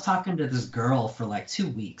 I was talking to this girl for like 2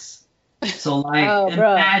 weeks. So like, Oh,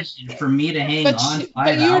 bro. imagine for me to hang on 5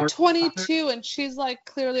 but you're hours. 22 and she's like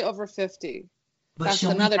clearly over 50. But That's she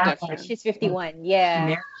only another had, like, difference. She's 51. She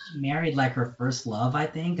Yeah. married like her first love, I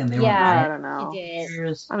think, and they were Yeah. I married don't know. She did. for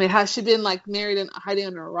years. I mean, has she been like married and hiding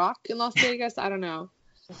under a rock in Las Vegas? I don't know.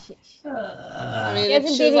 I mean, She if hasn't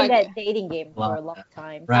she's been in like, that dating game for a Well, long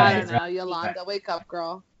time. I right, don't know, Yolanda, wake up,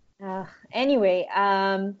 girl. Anyway,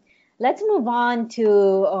 let's move on to,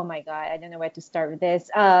 oh my God, I don't know where to start with this.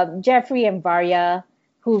 Jeffrey and Varya,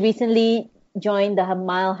 who recently joined the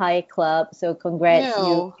Mile High Club. So congrats,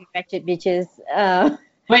 Ew. you wretched bitches.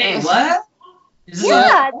 Wait, what? Is this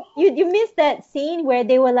Yeah, you missed that scene where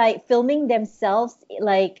they were like filming themselves.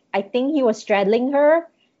 Like I think he was straddling her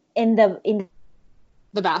in the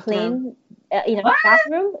The bathroom. plane, What?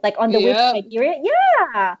 bathroom, like on the way to Yep. Nigeria.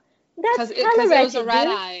 Yeah, that's Because hella it was a wretched, red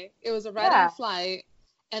dude. eye. It was a red Yeah. eye flight.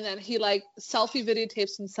 And then he like selfie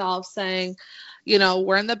videotapes himself saying, you know,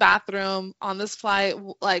 we're in the bathroom on this flight,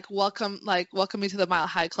 like welcome me to the Mile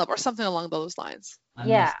High Club or something along those lines.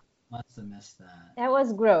 Yeah. Must have missed that. That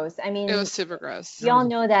was gross. I mean, It was super gross. we all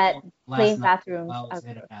know that Last plane night, bathrooms I was are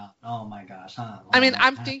in and out. Oh my gosh. Huh? I mean, Oh,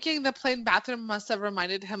 I'm man. thinking the plane bathroom must have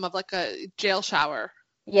reminded him of like a jail shower.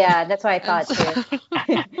 Yeah, that's what I thought too.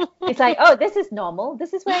 It's like, oh, this is normal.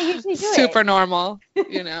 This is where I usually do Super it. normal,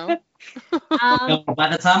 you know. Um, No, by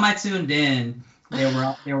the time I tuned in, they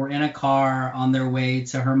were in a car on their way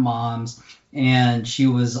to her mom's, and she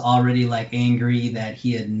was already like angry that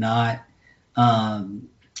he had not gotten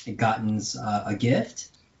a gift.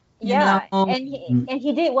 You yeah, know? and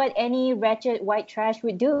he did what any wretched white trash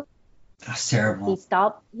would do. That's He terrible.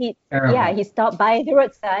 stopped. Terrible. He stopped by the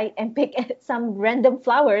roadside and picked some random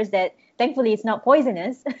flowers that thankfully it's not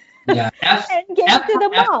poisonous, Yeah. and gave it to the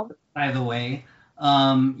mom. By the way,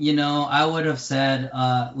 I would have said,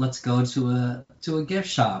 let's go to a gift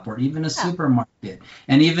shop or even a supermarket,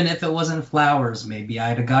 and even if it wasn't flowers, maybe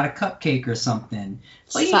I'd have got a cupcake or something.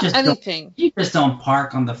 But Anything. you just don't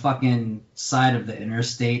park on the fucking side of the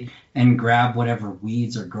interstate and grab whatever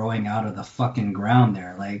weeds are growing out of the fucking ground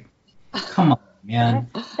there. Like, come on, man.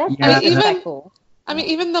 That's Yeah, disrespectful. I mean,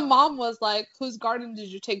 even the mom was like, "Whose garden did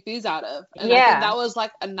you take these out of?" And I Yeah. think that was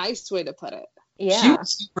like a nice way to put it. She Yeah,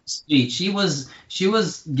 was super sweet. She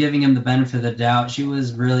was giving him the benefit of the doubt.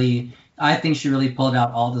 I think she really pulled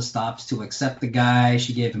out all the stops to accept the guy.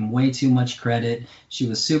 She gave him way too much credit. She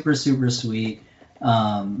was super, super sweet.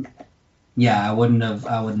 Yeah, I wouldn't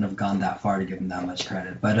have gone that far to give him that much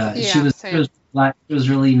credit. But Yeah, she same. was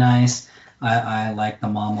really nice. I liked the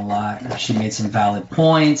mom a lot. She made some valid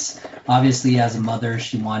points. Obviously, as a mother,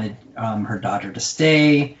 she wanted her daughter to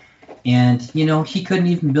stay, and he couldn't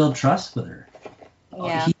even build trust with her.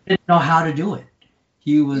 yeah. He didn't know how to do it.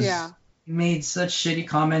 He Yeah. made such shitty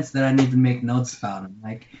comments that I didn't even make notes about him.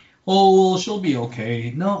 Like, oh, well, she'll be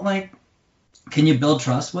okay. No, like, can you build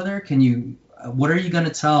trust with her? What are you going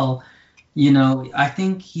to tell? I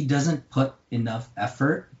think he doesn't put enough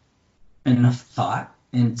effort, enough thought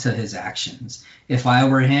into his actions. If I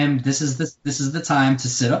were him, this is the time to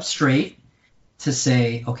sit up straight, to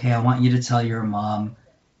say, okay, I want you to tell your mom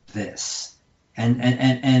this.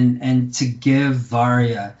 And to give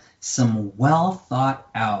Varya some well thought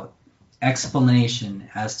out explanation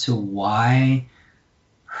as to why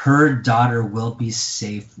her daughter will be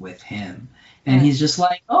safe with him. And he's just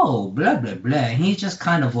like, oh, blah, blah, blah. And he's just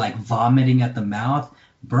kind of like vomiting at the mouth.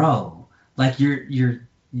 Bro, like the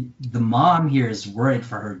mom here is worried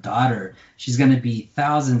for her daughter. She's going to be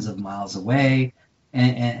thousands of miles away.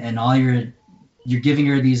 And all you're giving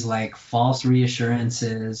her these like false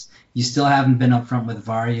reassurances. You still haven't been upfront with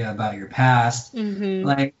Varya about your past. Mm-hmm.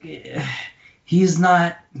 Like, he's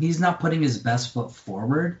not putting his best foot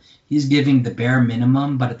forward. He's giving the bare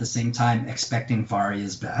minimum, but at the same time expecting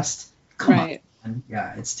Varya's best. Come Right. on.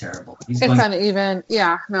 Yeah, it's terrible. It's uneven.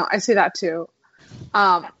 Yeah, no, I see that too.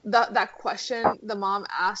 That question the mom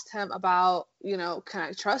asked him about, can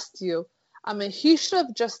I trust you? I mean, he should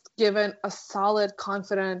have just given a solid,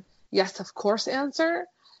 confident, yes, of course answer.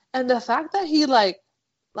 And the fact that he like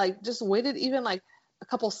just waited even like a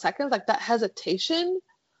couple seconds, like that hesitation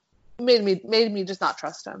made me just not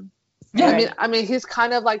trust him. Yeah. I mean, he's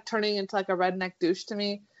kind of like turning into like a redneck douche to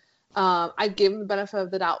me. I gave him the benefit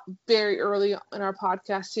of the doubt very early in our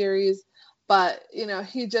podcast series, but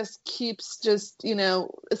he just keeps it's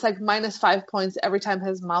like -5 points every time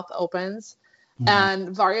his mouth opens. Mhm.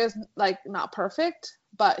 And Varya's like not perfect,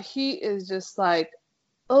 but he is just like,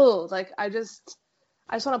 oh, like I just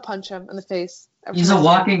want to punch him in the face. He's a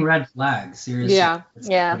walking red flag. Seriously. Yeah. That's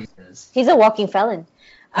Yeah. what he is. He's a walking felon.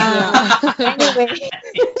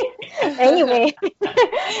 Anyway.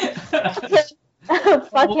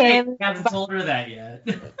 Fuck Wait, him. you haven't told her that yet.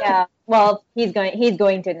 Yeah. Well, he's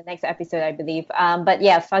going to the next episode, I believe. But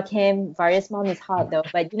yeah, fuck him. Various mom is hot though.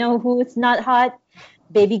 But you know who's not hot?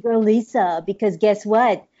 Baby girl Lisa. Because guess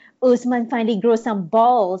what? Usman finally grew some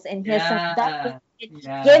balls and he has some Yeah. and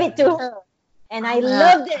gave it to her. And I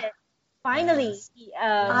loved it. Finally. Yes.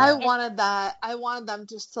 I wanted that. I wanted them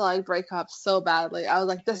just to like break up so badly. I was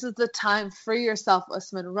like, this is the time. Free yourself,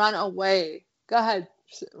 Usman. Run away. Go ahead,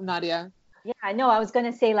 Nadia. Yeah, no, I was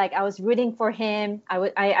gonna say like I was rooting for him. I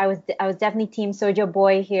was definitely Team Soja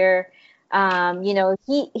Boy here. You know,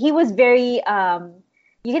 he was very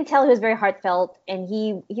you can tell he was very heartfelt, and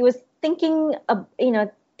he was thinking of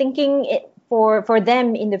thinking it for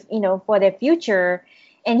them in the for their future.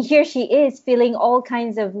 And here she is feeling all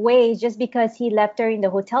kinds of ways just because he left her in the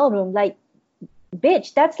hotel room. Like,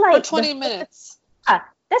 bitch, that's like For 20 minutes.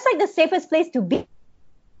 That's like the safest place to be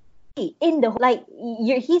in the like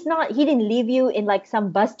he didn't leave you in like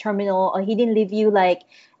some bus terminal, or he didn't leave you like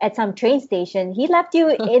at some train station. He left you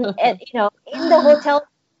in in the hotel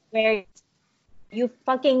where you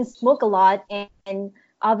fucking smoke a lot and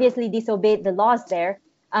obviously disobeyed the laws there.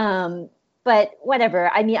 But whatever,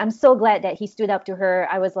 I mean, I'm so glad that he stood up to her.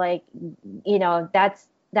 I was like,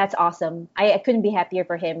 that's awesome. I couldn't be happier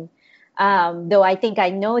for him. Though I think I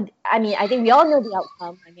think we all know the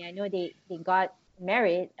outcome. I mean, I know they got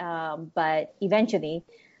married, but eventually,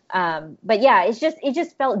 but yeah, it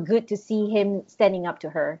just felt good to see him standing up to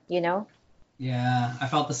her, Yeah, I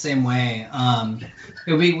felt the same way.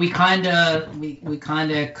 We kind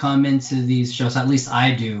of come into these shows. At least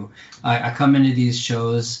I do. I come into these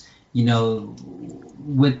shows,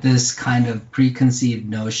 with this kind of preconceived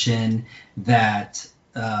notion that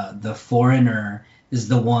the foreigner is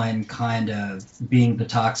the one kind of being the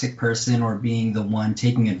toxic person, or being the one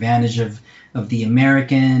taking advantage of the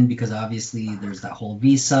American, because obviously there's that whole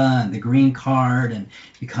visa and the green card and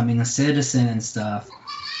becoming a citizen and stuff.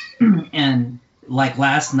 And like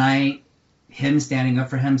last night, him standing up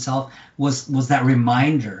for himself was that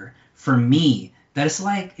reminder for me that it's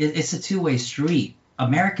like it's a two-way street.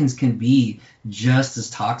 Americans can be just as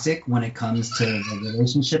toxic when it comes to the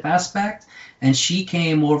relationship aspect. And she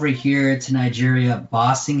came over here to Nigeria,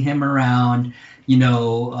 bossing him around,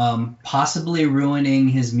 possibly ruining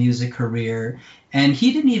his music career. And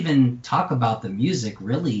he didn't even talk about the music,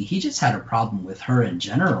 really. He just had a problem with her in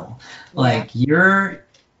general. Yeah. Like, you're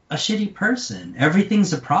a shitty person.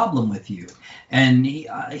 Everything's a problem with you. And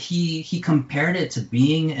he compared it to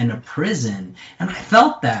being in a prison. And I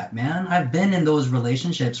felt that, man. I've been in those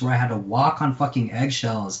relationships where I had to walk on fucking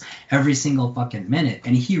eggshells every single fucking minute.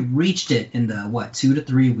 And he reached it in the 2 to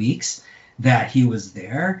 3 weeks that he was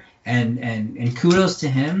there. And kudos to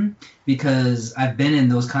him, because I've been in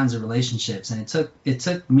those kinds of relationships, and it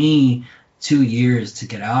took me 2 years to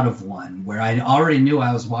get out of one where I already knew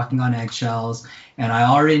I was walking on eggshells, and I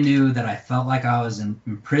already knew that I felt like I was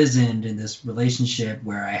imprisoned in this relationship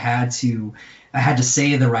where I had to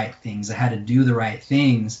say the right things, I had to do the right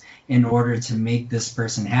things in order to make this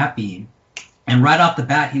person happy. And right off the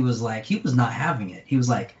bat, he was not having it. He was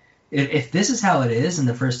like, if this is how it is in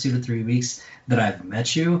the first 2 to 3 weeks that I've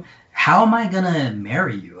met you, how am I going to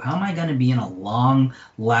marry you? How am I going to be in a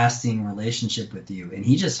long-lasting relationship with you? And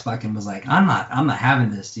he just fucking was like, I'm not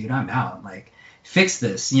having this, dude. I'm out. Like, fix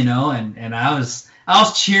this, and I was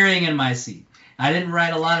cheering in my seat. I didn't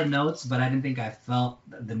write a lot of notes, but I didn't think I felt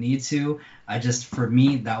the need to. For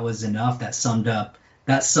me, that was enough. That summed up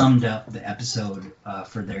the episode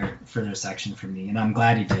for their section for me, and I'm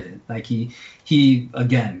glad he did it. Like, he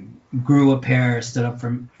again grew a pair, stood up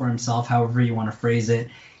for himself, however you want to phrase it.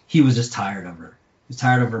 He was just tired of her. He was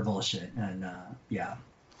tired of her bullshit, and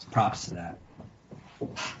props to that.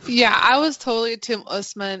 Yeah, I was totally Tim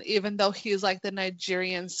Usman, even though he's like the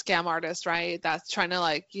Nigerian scam artist, right? That's trying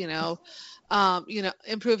to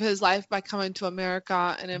improve his life by coming to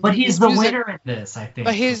America and. But he's the winner in this, I think.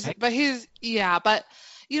 But he's I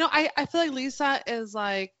feel like Lisa is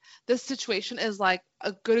like, this situation is like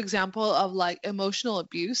a good example of like emotional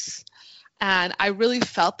abuse, and I really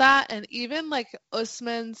felt that. And even like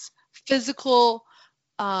Usman's physical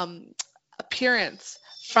appearance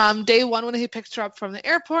from day one, when he picked her up from the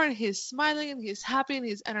airport and he's smiling and he's happy and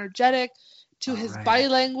he's energetic, to his body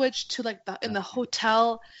language, to like in the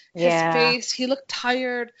hotel, his face, he looked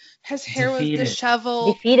tired, his hair was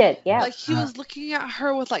disheveled, defeated, yeah, like he was looking at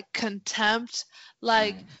her with like contempt,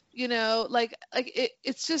 like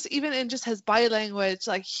it's just, even in just his body language,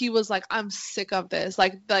 like he was like, I'm sick of this,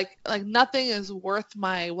 like nothing is worth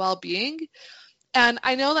my well-being. And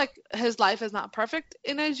I know like his life is not perfect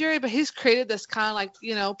in Nigeria, but he's created this kind of like,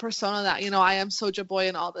 persona that, I am Soulja Boy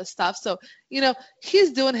and all this stuff. So,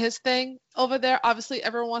 he's doing his thing over there. Obviously,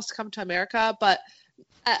 everyone wants to come to America, but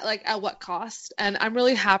at what cost? And I'm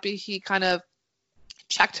really happy he kind of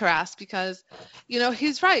checked her ass because,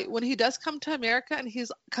 he's right. When he does come to America and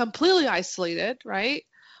he's completely isolated, right?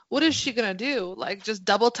 What is she gonna do? Like just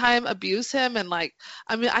double time abuse him? And like,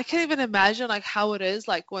 I mean, I can't even imagine like how it is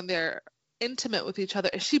like when they're intimate with each other.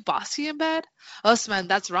 Is she bossy in bed? Usman,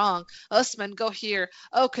 that's wrong. Usman, go here.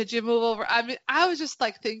 Oh, could you move over? I mean, I was just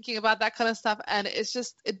like thinking about that kind of stuff, and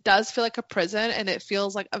it does feel like a prison, and it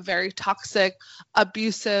feels like a very toxic,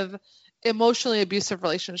 abusive, emotionally abusive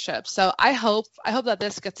relationship. So I hope that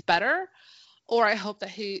this gets better, or I hope that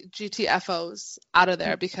he GTFOs out of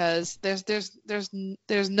there because there's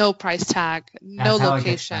no price tag, no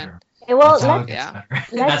location. Well,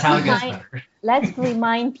 That's how it gets better. Let's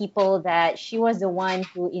remind people that she was the one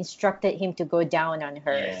who instructed him to go down on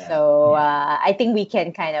her. Yeah. So I think we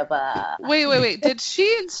can kind of. Wait. Did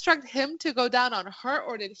she instruct him to go down on her,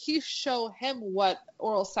 or did he show him what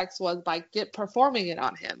oral sex was by performing it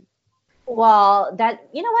on him? Well, that's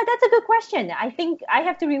a good question. I think I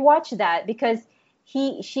have to rewatch that because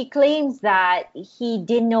she claims that he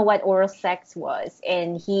didn't know what oral sex was,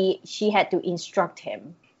 and she had to instruct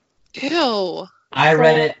him. Ew. I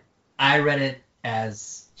read it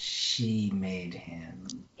as she made him.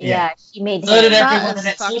 Yeah, she made him.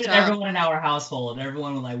 So did everyone in our household.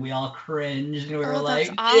 Everyone was like, we all cringed, and we were like,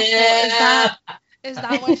 awful. yeah. Is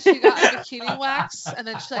that why she got a bikini wax and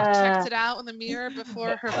then she like checked it out in the mirror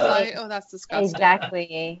before her flight? Oh, that's disgusting.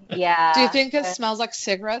 Exactly. Yeah. Do you think it smells like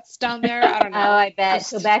cigarettes down there? I don't know. Oh, I bet.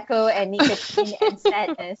 Tobacco and nicotine and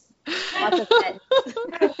sadness. Lots of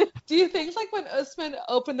sadness. Do you think like when Usman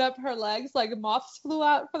opened up her legs, like moths flew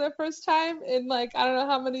out for the first time in like I don't know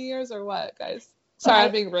how many years or what, guys? Sorry,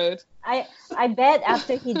 I'm being rude. I bet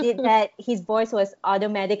after he did that, his voice was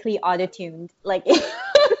automatically auto-tuned. Like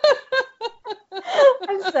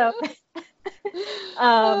I'm so.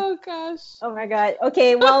 Oh gosh. Oh my God.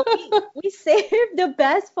 Okay. Well, we saved the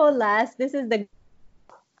best for last. This is the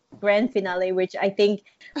grand finale, which I think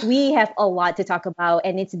we have a lot to talk about,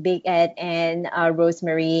 and it's Big Ed and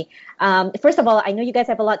Rosemary. First of all, I know you guys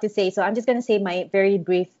have a lot to say, so I'm just going to say my very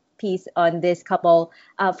brief piece on this couple.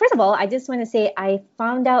 First of all, I just want to say I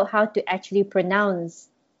found out how to actually pronounce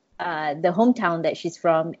the hometown that she's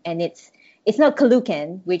from, and it's not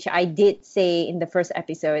Caloocan, which I did say in the first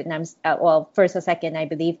episode, and I'm first or second, I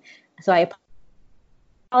believe. So I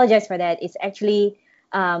apologize for that. It's actually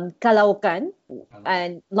Caloocan.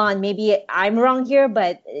 And Lon, maybe I'm wrong here,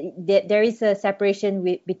 but there is a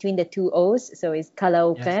separation between the two O's, so it's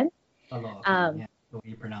Caloocan. Yes. Yeah, the way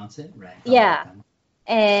you pronounce it, right? Yeah,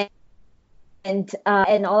 and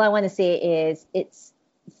all I want to say is it's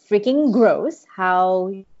freaking gross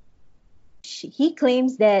how. He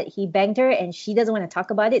claims that he banged her and she doesn't want to talk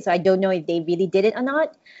about it. So I don't know if they really did it or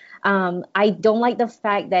not. I don't like the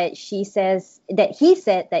fact that he said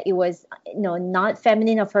that it was not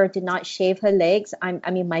feminine of her to not shave her legs.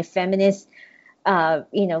 My feminist, my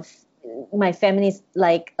feminist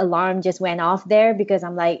like alarm just went off there because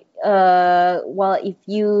I'm like, well, if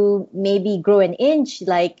you maybe grow an inch,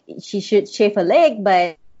 like she should shave her leg,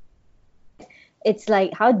 but it's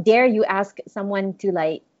like, how dare you ask someone to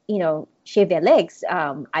like, shave their legs.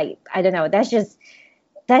 I don't know. That's just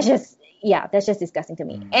disgusting to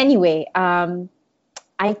me. Mm. Anyway,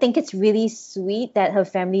 I think it's really sweet that her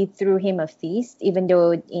family threw him a feast, even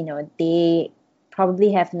though, they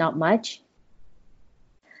probably have not much.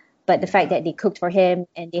 But the fact that they cooked for him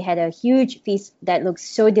and they had a huge feast that looked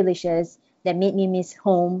so delicious that made me miss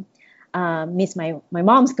home, miss my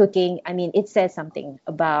mom's cooking. I mean, it says something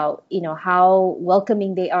about, how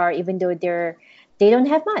welcoming they are, even though they don't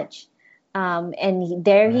have much. And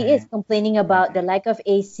there he is complaining about the lack of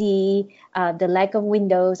AC, the lack of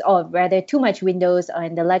windows, or rather too much windows,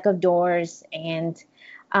 and the lack of doors. And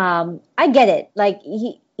I get it. Like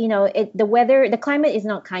the weather, the climate is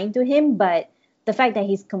not kind to him, but the fact that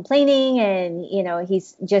he's complaining and,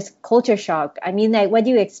 he's just culture shock. I mean, like, what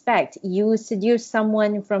do you expect? You seduce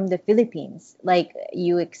someone from the Philippines, like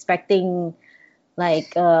you expecting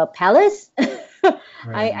like a palace?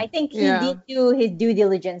 Right. I think he did do his due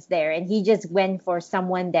diligence there, and he just went for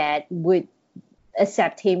someone that would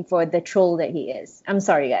accept him for the troll that he is. I'm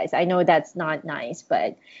sorry, guys. I know that's not nice,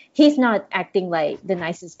 but he's not acting like the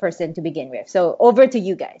nicest person to begin with. So over to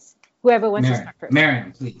you guys. Whoever wants to start first.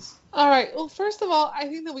 Mariam, please. All right. Well, first of all, I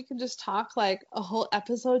think that we can just talk like a whole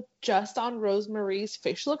episode just on Rosemary's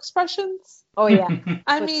facial expressions. Oh, yeah.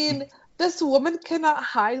 I mean, this woman cannot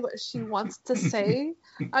hide what she wants to say.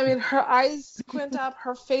 I mean, her eyes squint up,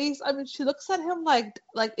 her face. I mean, she looks at him like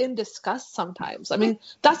in disgust sometimes. I mean,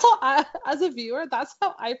 that's how I, as a viewer, that's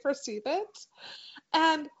how I perceive it.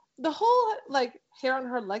 And the whole like hair on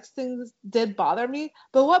her legs things did bother me.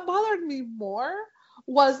 But what bothered me more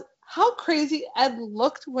was how crazy Ed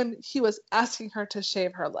looked when he was asking her to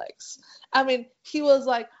shave her legs. I mean, he was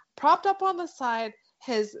like propped up on the side.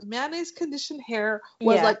 His mayonnaise conditioned hair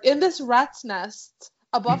was like in this rat's nest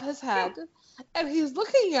above his head. And he's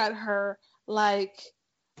looking at her like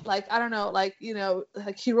I don't know, like, you know,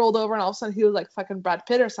 like he rolled over and all of a sudden he was like fucking Brad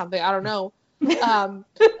Pitt or something. I don't know.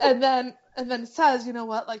 And then says, you know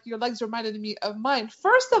what, like your legs reminded me of mine.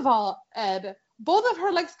 First of all, Ed, both of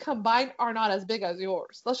her legs combined are not as big as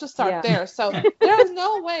yours. Let's just start there. So there is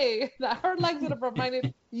no way that her legs would have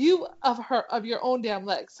reminded you of your own damn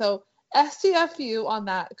legs. So STFU on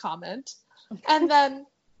that comment. And then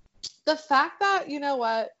the fact that, you know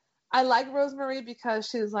what, I like Rosemary because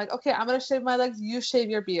she's like, okay, I'm going to shave my legs, you shave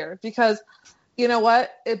your beard. Because, you know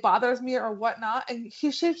what, it bothers me or whatnot. And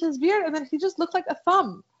he shaved his beard and then he just looked like a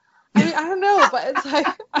thumb. I mean, I don't know, but it's like,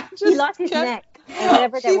 I just he lost his neck or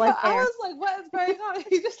whatever that was there. I was like, what is going on?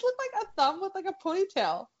 He just looked like a thumb with like a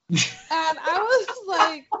ponytail. And I was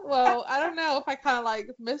like, well, I don't know if I kind of like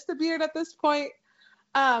missed the beard at this point.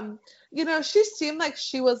 You know, she seemed like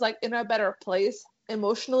she was like in a better place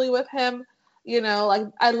emotionally with him. You know, like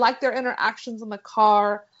I liked their interactions in the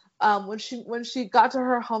car. When she got to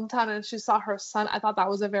her hometown and she saw her son, I thought that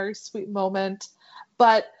was a very sweet moment.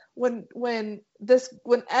 But when Big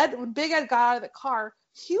Ed got out of the car,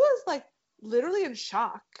 he was like literally in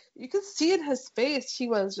shock. You could see in his face he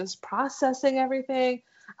was just processing everything.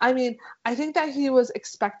 I mean, I think that he was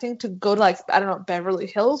expecting to go to like, I don't know, Beverly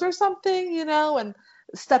Hills or something, you know, and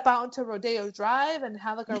step out into Rodeo Drive and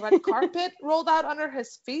have like a red carpet rolled out under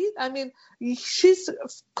his feet. I mean, she's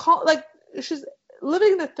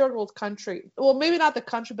living in a third world country. Well, maybe not the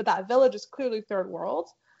country, but that village is clearly third world.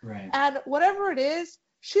 Right. And whatever it is,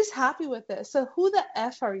 she's happy with it. So who the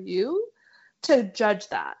F are you to judge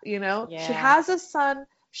that, you know? Yeah. She has a son.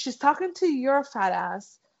 She's talking to your fat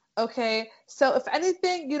ass. Okay? So if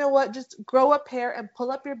anything, you know what? Just grow up hair and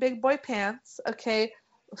pull up your big boy pants. Okay?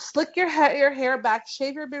 Slick your hair back,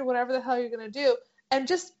 shave your beard, whatever the hell you're going to do, and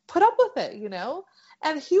just put up with it, you know?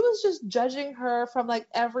 And he was just judging her from like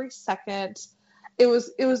every second. It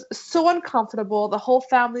was so uncomfortable. The whole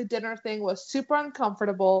family dinner thing was super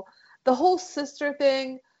uncomfortable. The whole sister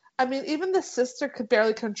thing, I mean, even the sister could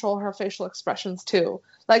barely control her facial expressions too.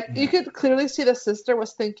 Like you could clearly see the sister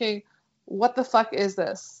was thinking, what the fuck is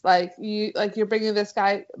this? Like you're bringing this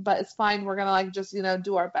guy, but it's fine. We're going to like just, you know,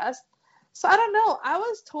 do our best. So I don't know. I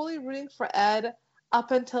was totally rooting for Ed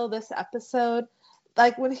up until this episode.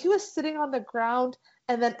 Like when he was sitting on the ground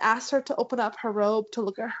and then asked her to open up her robe to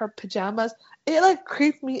look at her pajamas, it like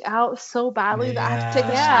creeped me out so badly that I had to take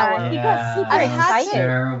a shower. He got super excited.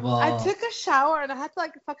 Terrible. I took a shower and I had to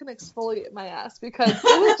like fucking exfoliate my ass because it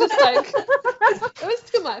was just like it was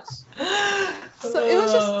too much. So it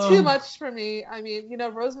was just too much for me. I mean, you know,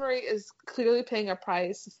 Rosemary is clearly paying a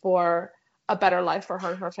price for a better life for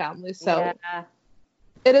her and her family. So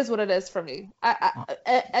it is what it is for me.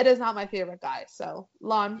 Ed is not my favorite guy. So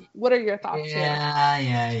Lon, what are your thoughts here?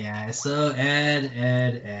 Yeah. So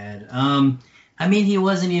Ed. I mean, he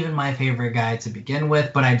wasn't even my favorite guy to begin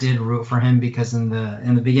with, but I did root for him because in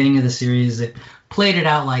the beginning of the series, it played it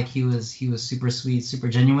out like he was super sweet, super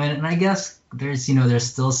genuine, and I guess there's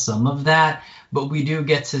still some of that, but we do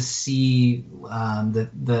get to see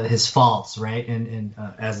his faults, right? And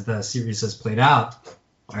as the series has played out,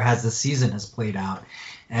 or as the season has played out,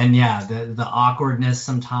 and the awkwardness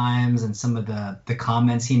sometimes, and some of the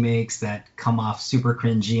comments he makes that come off super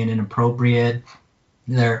cringy and inappropriate,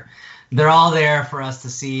 they're all there for us to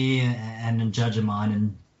see and judge him on.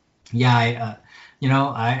 And I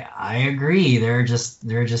agree. There are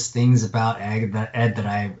just things about Ed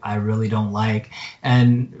that I really don't like.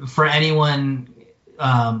 And for anyone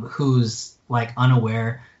who's like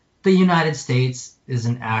unaware, the United States is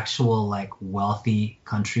an actual like wealthy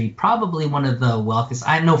country, probably one of the wealthiest.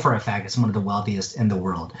 I know for a fact it's one of the wealthiest in the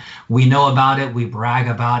world. We know about it. We brag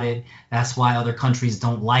about it. That's why other countries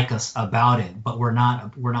don't like us about it. But we're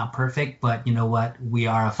not perfect. But you know what? We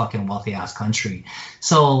are a fucking wealthy ass country.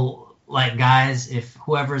 So like, guys, if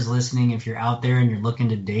whoever's listening, if you're out there and you're looking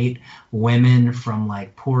to date women from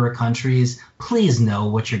like poorer countries, please know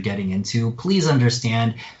what you're getting into. Please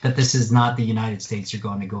understand that this is not the United States you're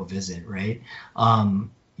going to go visit, right?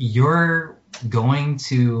 Your going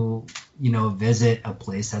to, visit a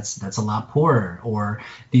place that's a lot poorer, or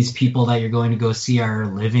these people that you're going to go see are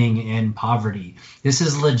living in poverty. This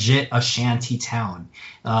is legit a shanty town.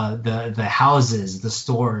 The houses, the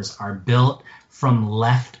stores are built from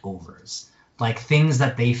leftovers, like things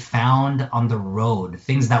that they found on the road,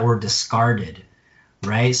 things that were discarded.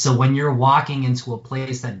 Right? So when you're walking into a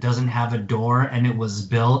place that doesn't have a door and it was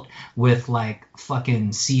built with like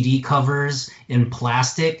fucking CD covers in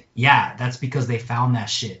plastic, yeah, that's because they found that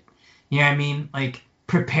shit. You know what I mean? Like,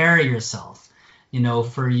 prepare yourself.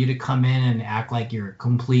 For you to come in and act like you're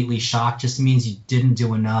completely shocked just means you didn't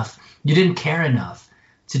do enough. You didn't care enough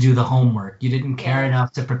to do the homework. You didn't care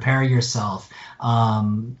enough to prepare yourself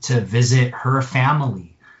to visit her family.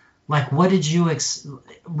 Like, what did you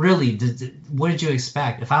what did you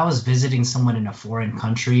expect? If I was visiting someone in a foreign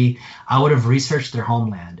country, I would have researched their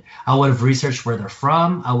homeland. I would have researched where they're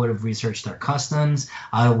from. I would have researched their customs.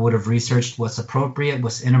 I would have researched what's appropriate,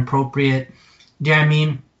 what's inappropriate. Do you know what I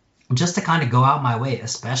mean? Just to kind of go out my way,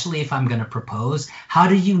 especially if I'm going to propose. How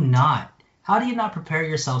do you not prepare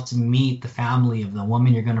yourself to meet the family of the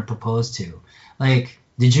woman you're going to propose to? Like,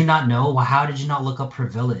 did you not know? Well, how did you not look up her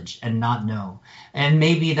village and not know? And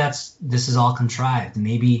maybe this is all contrived.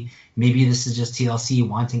 Maybe this is just TLC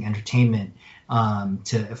wanting entertainment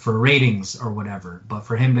for ratings or whatever. But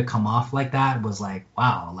for him to come off like that was like,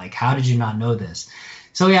 wow, like, how did you not know this?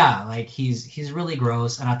 So yeah, like, he's really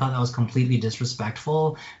gross, and I thought that was completely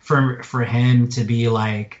disrespectful for him to be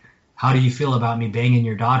like, how do you feel about me banging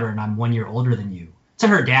your daughter and I'm 1 year older than you? To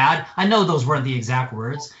her dad. I know those weren't the exact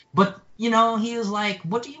words, but he was like,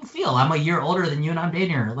 what do you feel? I'm a year older than you and I'm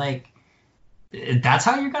dating her. Like, that's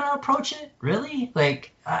how you're going to approach it? Really?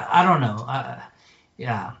 Like, I don't know.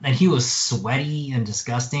 Yeah. And he was sweaty and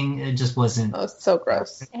disgusting. It just wasn't. Oh, so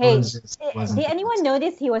gross. Hey, did anyone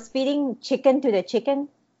notice he was feeding chicken to the chicken?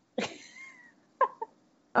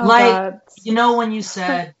 Oh, like, God. When you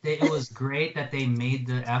said that it was great that they made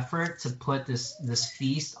the effort to put this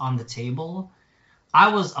feast on the table,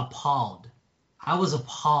 I was appalled.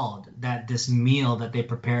 That this meal that they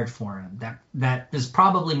prepared for him, that is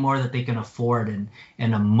probably more that they can afford in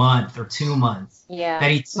a month or 2 months. Yeah. That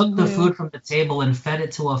he took the food from the table and fed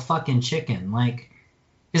it to a fucking chicken. Like,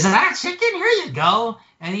 is that chicken? Here you go.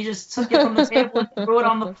 And he just took it from the table and threw it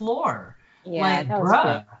on the floor. Yeah, like, that was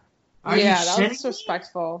bruh, are you that was shitting me?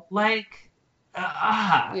 disrespectful. Like,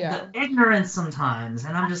 the ignorance sometimes,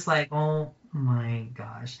 and I'm just like, oh my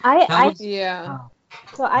gosh.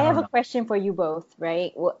 So I have a question for you both,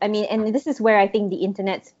 right? Well, I mean, and this is where I think the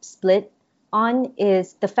internet's split on,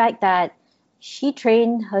 is the fact that she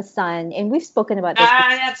trained her son, and we've spoken about this.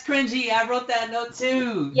 That's cringy. I wrote that note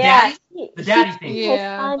too. Yeah, the daddy thing.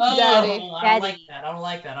 Yeah, daddy. I don't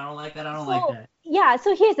like that. Yeah.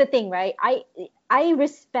 So here's the thing, right? I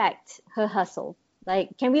respect her hustle.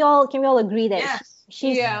 Like, can we all agree that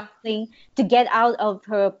she's hustling to get out of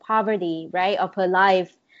her poverty, right, of her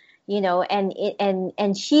life?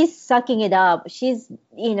 And she's sucking it up. She's,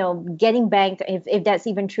 getting banked, if that's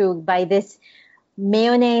even true, by this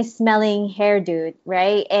mayonnaise smelling hair dude,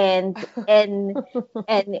 right? And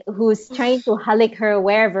who's trying to halik her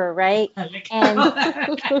wherever, right? And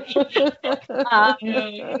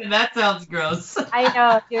that sounds gross. I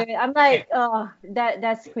know, dude. I'm like, oh,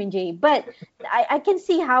 that's cringy. But I can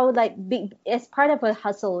see how, like, as part of her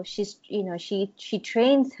hustle, she's, she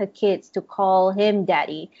trains her kids to call him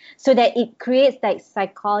daddy, so that it creates like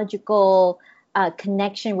psychological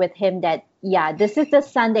connection with him, that this is the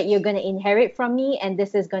son that you're going to inherit from me, and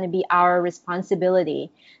this is going to be our responsibility.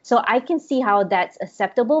 So I can see how that's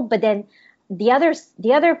acceptable. But then the other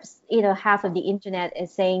half of the internet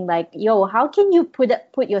is saying, like, yo, how can you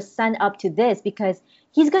put your son up to this? Because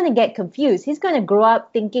he's going to get confused. He's going to grow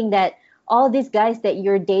up thinking that all these guys that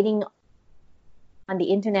you're dating on the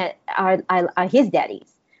internet are his daddies.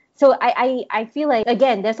 So I feel like,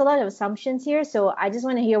 again, there's a lot of assumptions here. So I just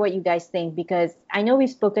want to hear what you guys think, because I know we've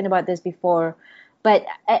spoken about this before, but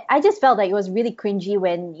I just felt like it was really cringy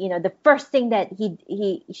when, the first thing that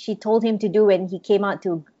she told him to do when he came out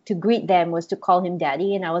to greet them was to call him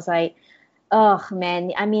daddy. And I was like, oh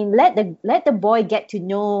man, I mean, let the boy get to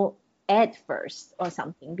know Ed first or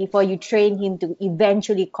something before you train him to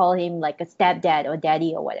eventually call him like a stepdad or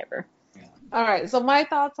daddy or whatever. All right, so my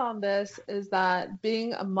thoughts on this is that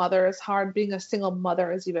being a mother is hard. Being a single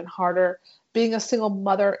mother is even harder. Being a single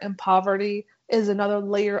mother in poverty is another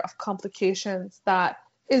layer of complications that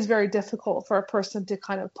is very difficult for a person to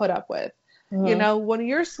kind of put up with. Mm-hmm. When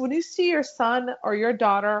you see your son or your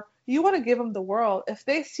daughter, you want to give them the world. If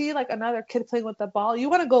they see like another kid playing with the ball, you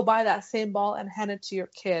want to go buy that same ball and hand it to your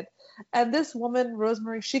kid. And this woman,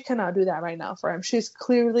 Rosemary, she cannot do that right now for him. She's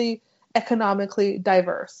clearly economically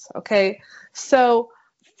diverse. Okay. So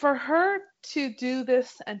for her to do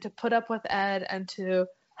this and to put up with Ed and to,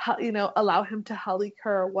 allow him to halik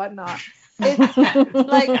her or whatnot, it's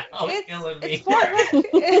like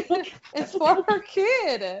it's for her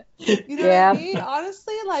kid. You know what I mean?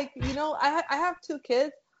 Honestly, like, I have 2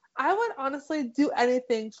 kids. I would honestly do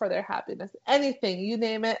anything for their happiness. Anything, you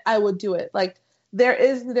name it, I would do it. Like, there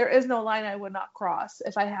is no line I would not cross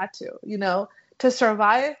if I had to. To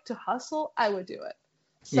survive, to hustle, I would do it.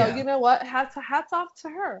 So you know what? Hats off to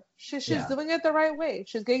her. She's doing it the right way.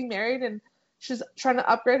 She's getting married and she's trying to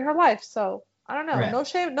upgrade her life. So I don't know. Right.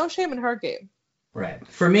 No shame in her game. Right.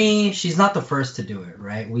 For me, she's not the first to do it,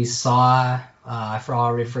 right? We saw, I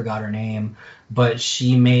already forgot her name, but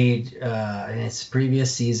she made, in its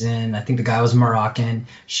previous season, I think the guy was Moroccan,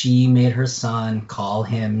 she made her son call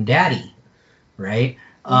him daddy, right?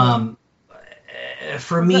 Mm-hmm.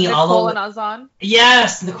 For me, Nicole and Azan?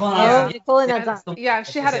 Yes, Nicole and Azan. Nicole and Azan. Yeah,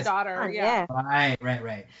 she had a daughter. Yeah.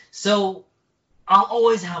 Right. So I'll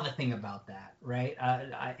always have a thing about that, right?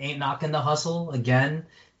 I ain't knocking the hustle. Again,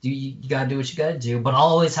 you gotta do what you gotta do, but I'll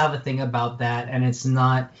always have a thing about that, and it's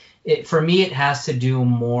not. For me, it has to do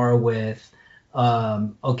more with,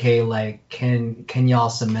 okay, like can y'all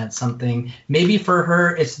cement something? Maybe for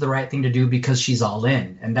her, it's the right thing to do because she's all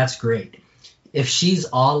in, and that's great. If she's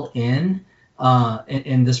all in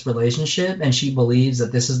this relationship and she believes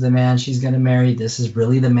that this is the man she's going to marry, this is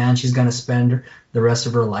really the man she's going to spend the rest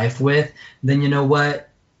of her life with, then you know what?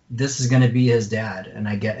 This is going to be his dad. And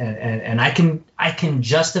I can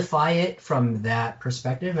justify it from that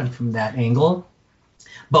perspective and from that angle.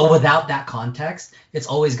 But without that context, it's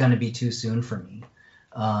always going to be too soon for me.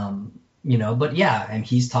 But yeah, and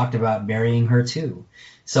he's talked about marrying her too.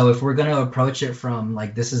 So if we're going to approach it from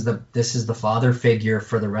like this is the father figure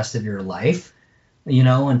for the rest of your life,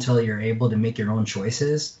 until you're able to make your own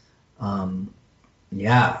choices, go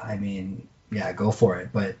for it.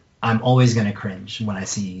 But I'm always going to cringe when I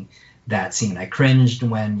see that scene. I cringed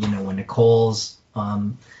when Nicole's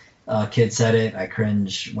kid said it. I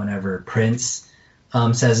cringe whenever Prince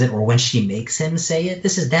says it, or when she makes him say it.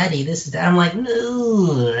 This is daddy. This is dad. I'm like,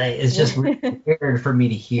 no. It's just really weird for me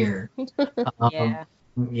to hear.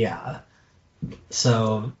 Yeah.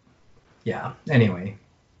 So, yeah. Anyway,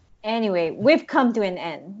 we've come to an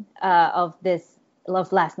end of this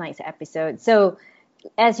Love Last Night's episode. So,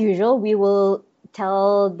 as usual, we will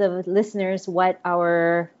tell the listeners what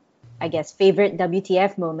our, favorite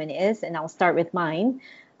WTF moment is, and I'll start with mine.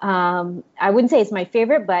 I wouldn't say it's my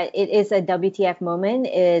favorite, but it is a WTF moment.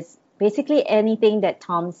 Is basically anything that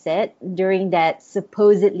Tom said during that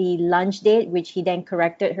supposedly lunch date, which he then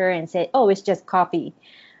corrected her and said, "Oh, it's just coffee,"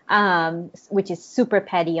 which is super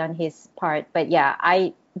petty on his part. But yeah,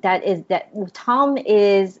 Tom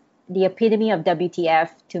is the epitome of WTF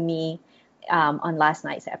to me on last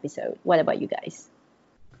night's episode. What about you guys?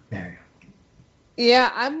 There.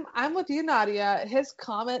 Yeah, I'm with you, Nadia. His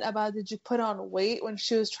comment about did you put on weight when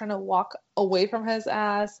she was trying to walk away from his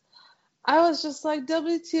ass, I was just like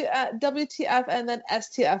WTF and then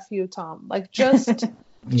STFU, Tom. Like, just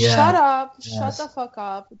shut up, shut the fuck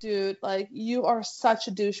up, dude. Like, you are such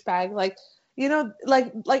a douchebag. Like,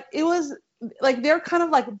 like it was like they're kind of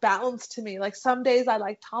like balanced to me. Like, some days I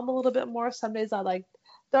like Tom a little bit more, some days I like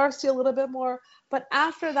Darcy a little bit more. But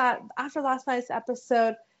after last night's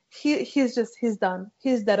episode, he's done.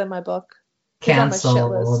 He's dead in my book. Canceled. He's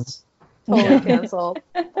on my shit list. Totally canceled.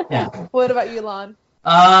 Yeah. What about you, Lon?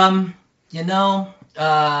 I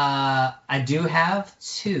do have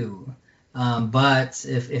 2. But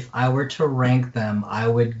if I were to rank them, I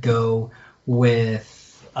would go with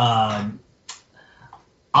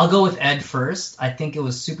I'll go with Ed first. I think it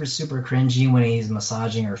was super, super cringy when he's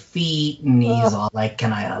massaging her feet and he's all like,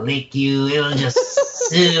 "Can I lick you?" It was just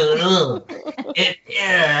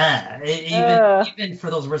even for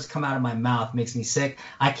those words to come out of my mouth makes me sick.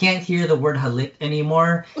 I can't hear the word halik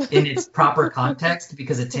anymore in its proper context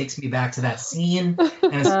because it takes me back to that scene, and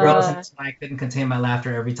it's gross, and that's why I couldn't contain my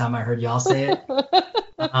laughter every time I heard y'all say it.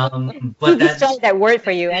 But that word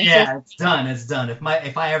for you. Yeah, it's done. It's done.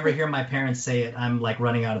 If I ever hear my parents say it, I'm like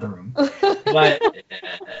running out of the room. But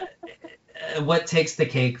what takes the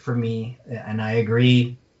cake for me, and I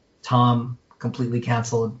agree, Tom completely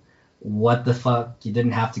canceled. What the fuck? You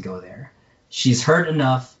didn't have to go there. She's hurt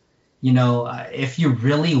enough. If you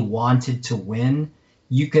really wanted to win,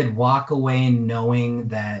 you could walk away knowing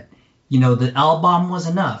that, the L-bomb was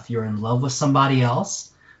enough. You're in love with somebody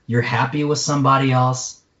else. You're happy with somebody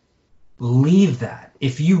else. Believe that.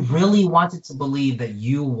 If you really wanted to believe that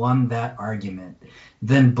you won that argument,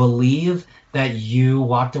 then believe that you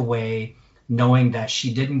walked away knowing that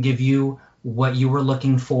she didn't give you what you were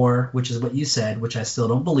looking for, which is what you said, which I still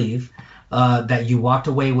don't believe, that you walked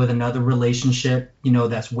away with another relationship,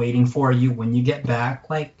 that's waiting for you when you get back.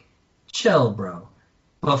 Like, chill, bro.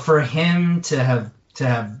 But for him to have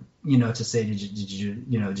to say, did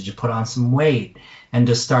you put on some weight, and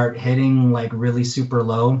to start hitting like really super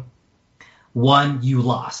low, one, you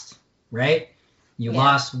lost, right? You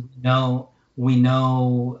lost. We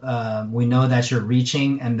know that you're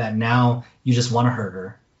reaching, and that now you just want to hurt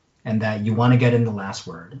her, and that you want to get in the last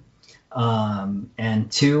word.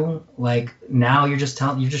 And two, like, now you're just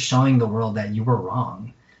showing the world that you were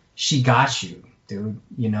wrong. She got you, dude,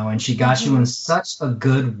 and she got you in such a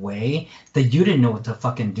good way that you didn't know what to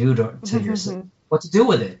fucking do to yourself, what to do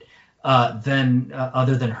with it,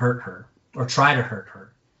 other than hurt her or try to hurt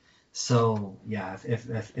her. So yeah,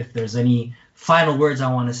 if there's any final words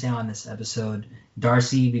I want to say on this episode,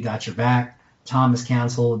 Darcy, we got your back. Tom is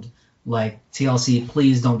canceled. Like, TLC,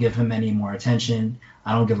 please don't give him any more attention.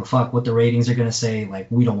 I don't give a fuck what the ratings are gonna say. Like,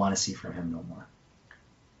 we don't want to see from him no more.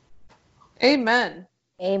 Amen.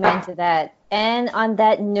 Amen to that. And on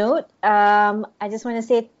that note, I just want to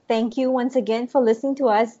say thank you once again for listening to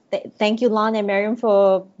us. Thank you, Lon and Miriam,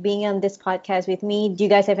 for being on this podcast with me. Do you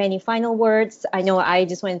guys have any final words? I know I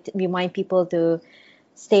just want to remind people to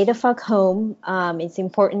stay the fuck home. It's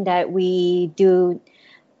important that we do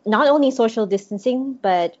not only social distancing,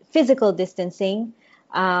 but physical distancing.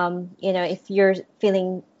 If you're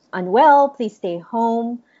feeling unwell, please stay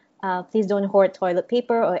home. Please don't hoard toilet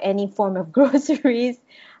paper or any form of groceries.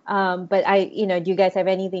 But do you guys have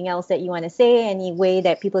anything else that you want to say? Any way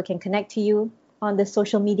that people can connect to you on the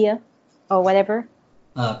social media or whatever?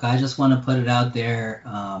 I just want to put it out there.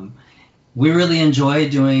 We really enjoy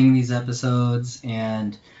doing these episodes,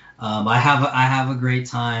 and I have a great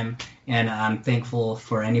time, and I'm thankful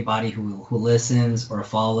for anybody who listens or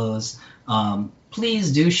follows.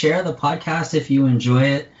 Please do share the podcast if you enjoy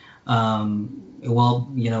it.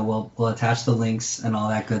 We'll attach the links and all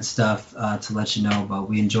that good stuff to let you know. But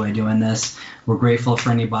we enjoy doing this. We're grateful for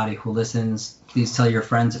anybody who listens. Please tell your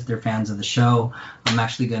friends if they're fans of the show. I'm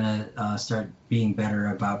actually gonna start being better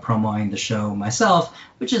about promoting the show myself,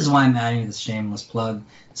 which is why I'm adding this shameless plug.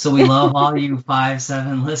 So we love all you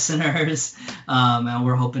 5-7 listeners, and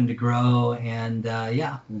we're hoping to grow. And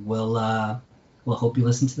we'll hope you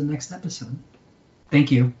listen to the next episode. Thank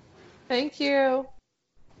you. Thank you.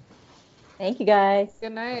 Thank you, guys.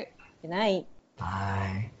 Good night. Good night.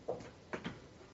 Bye.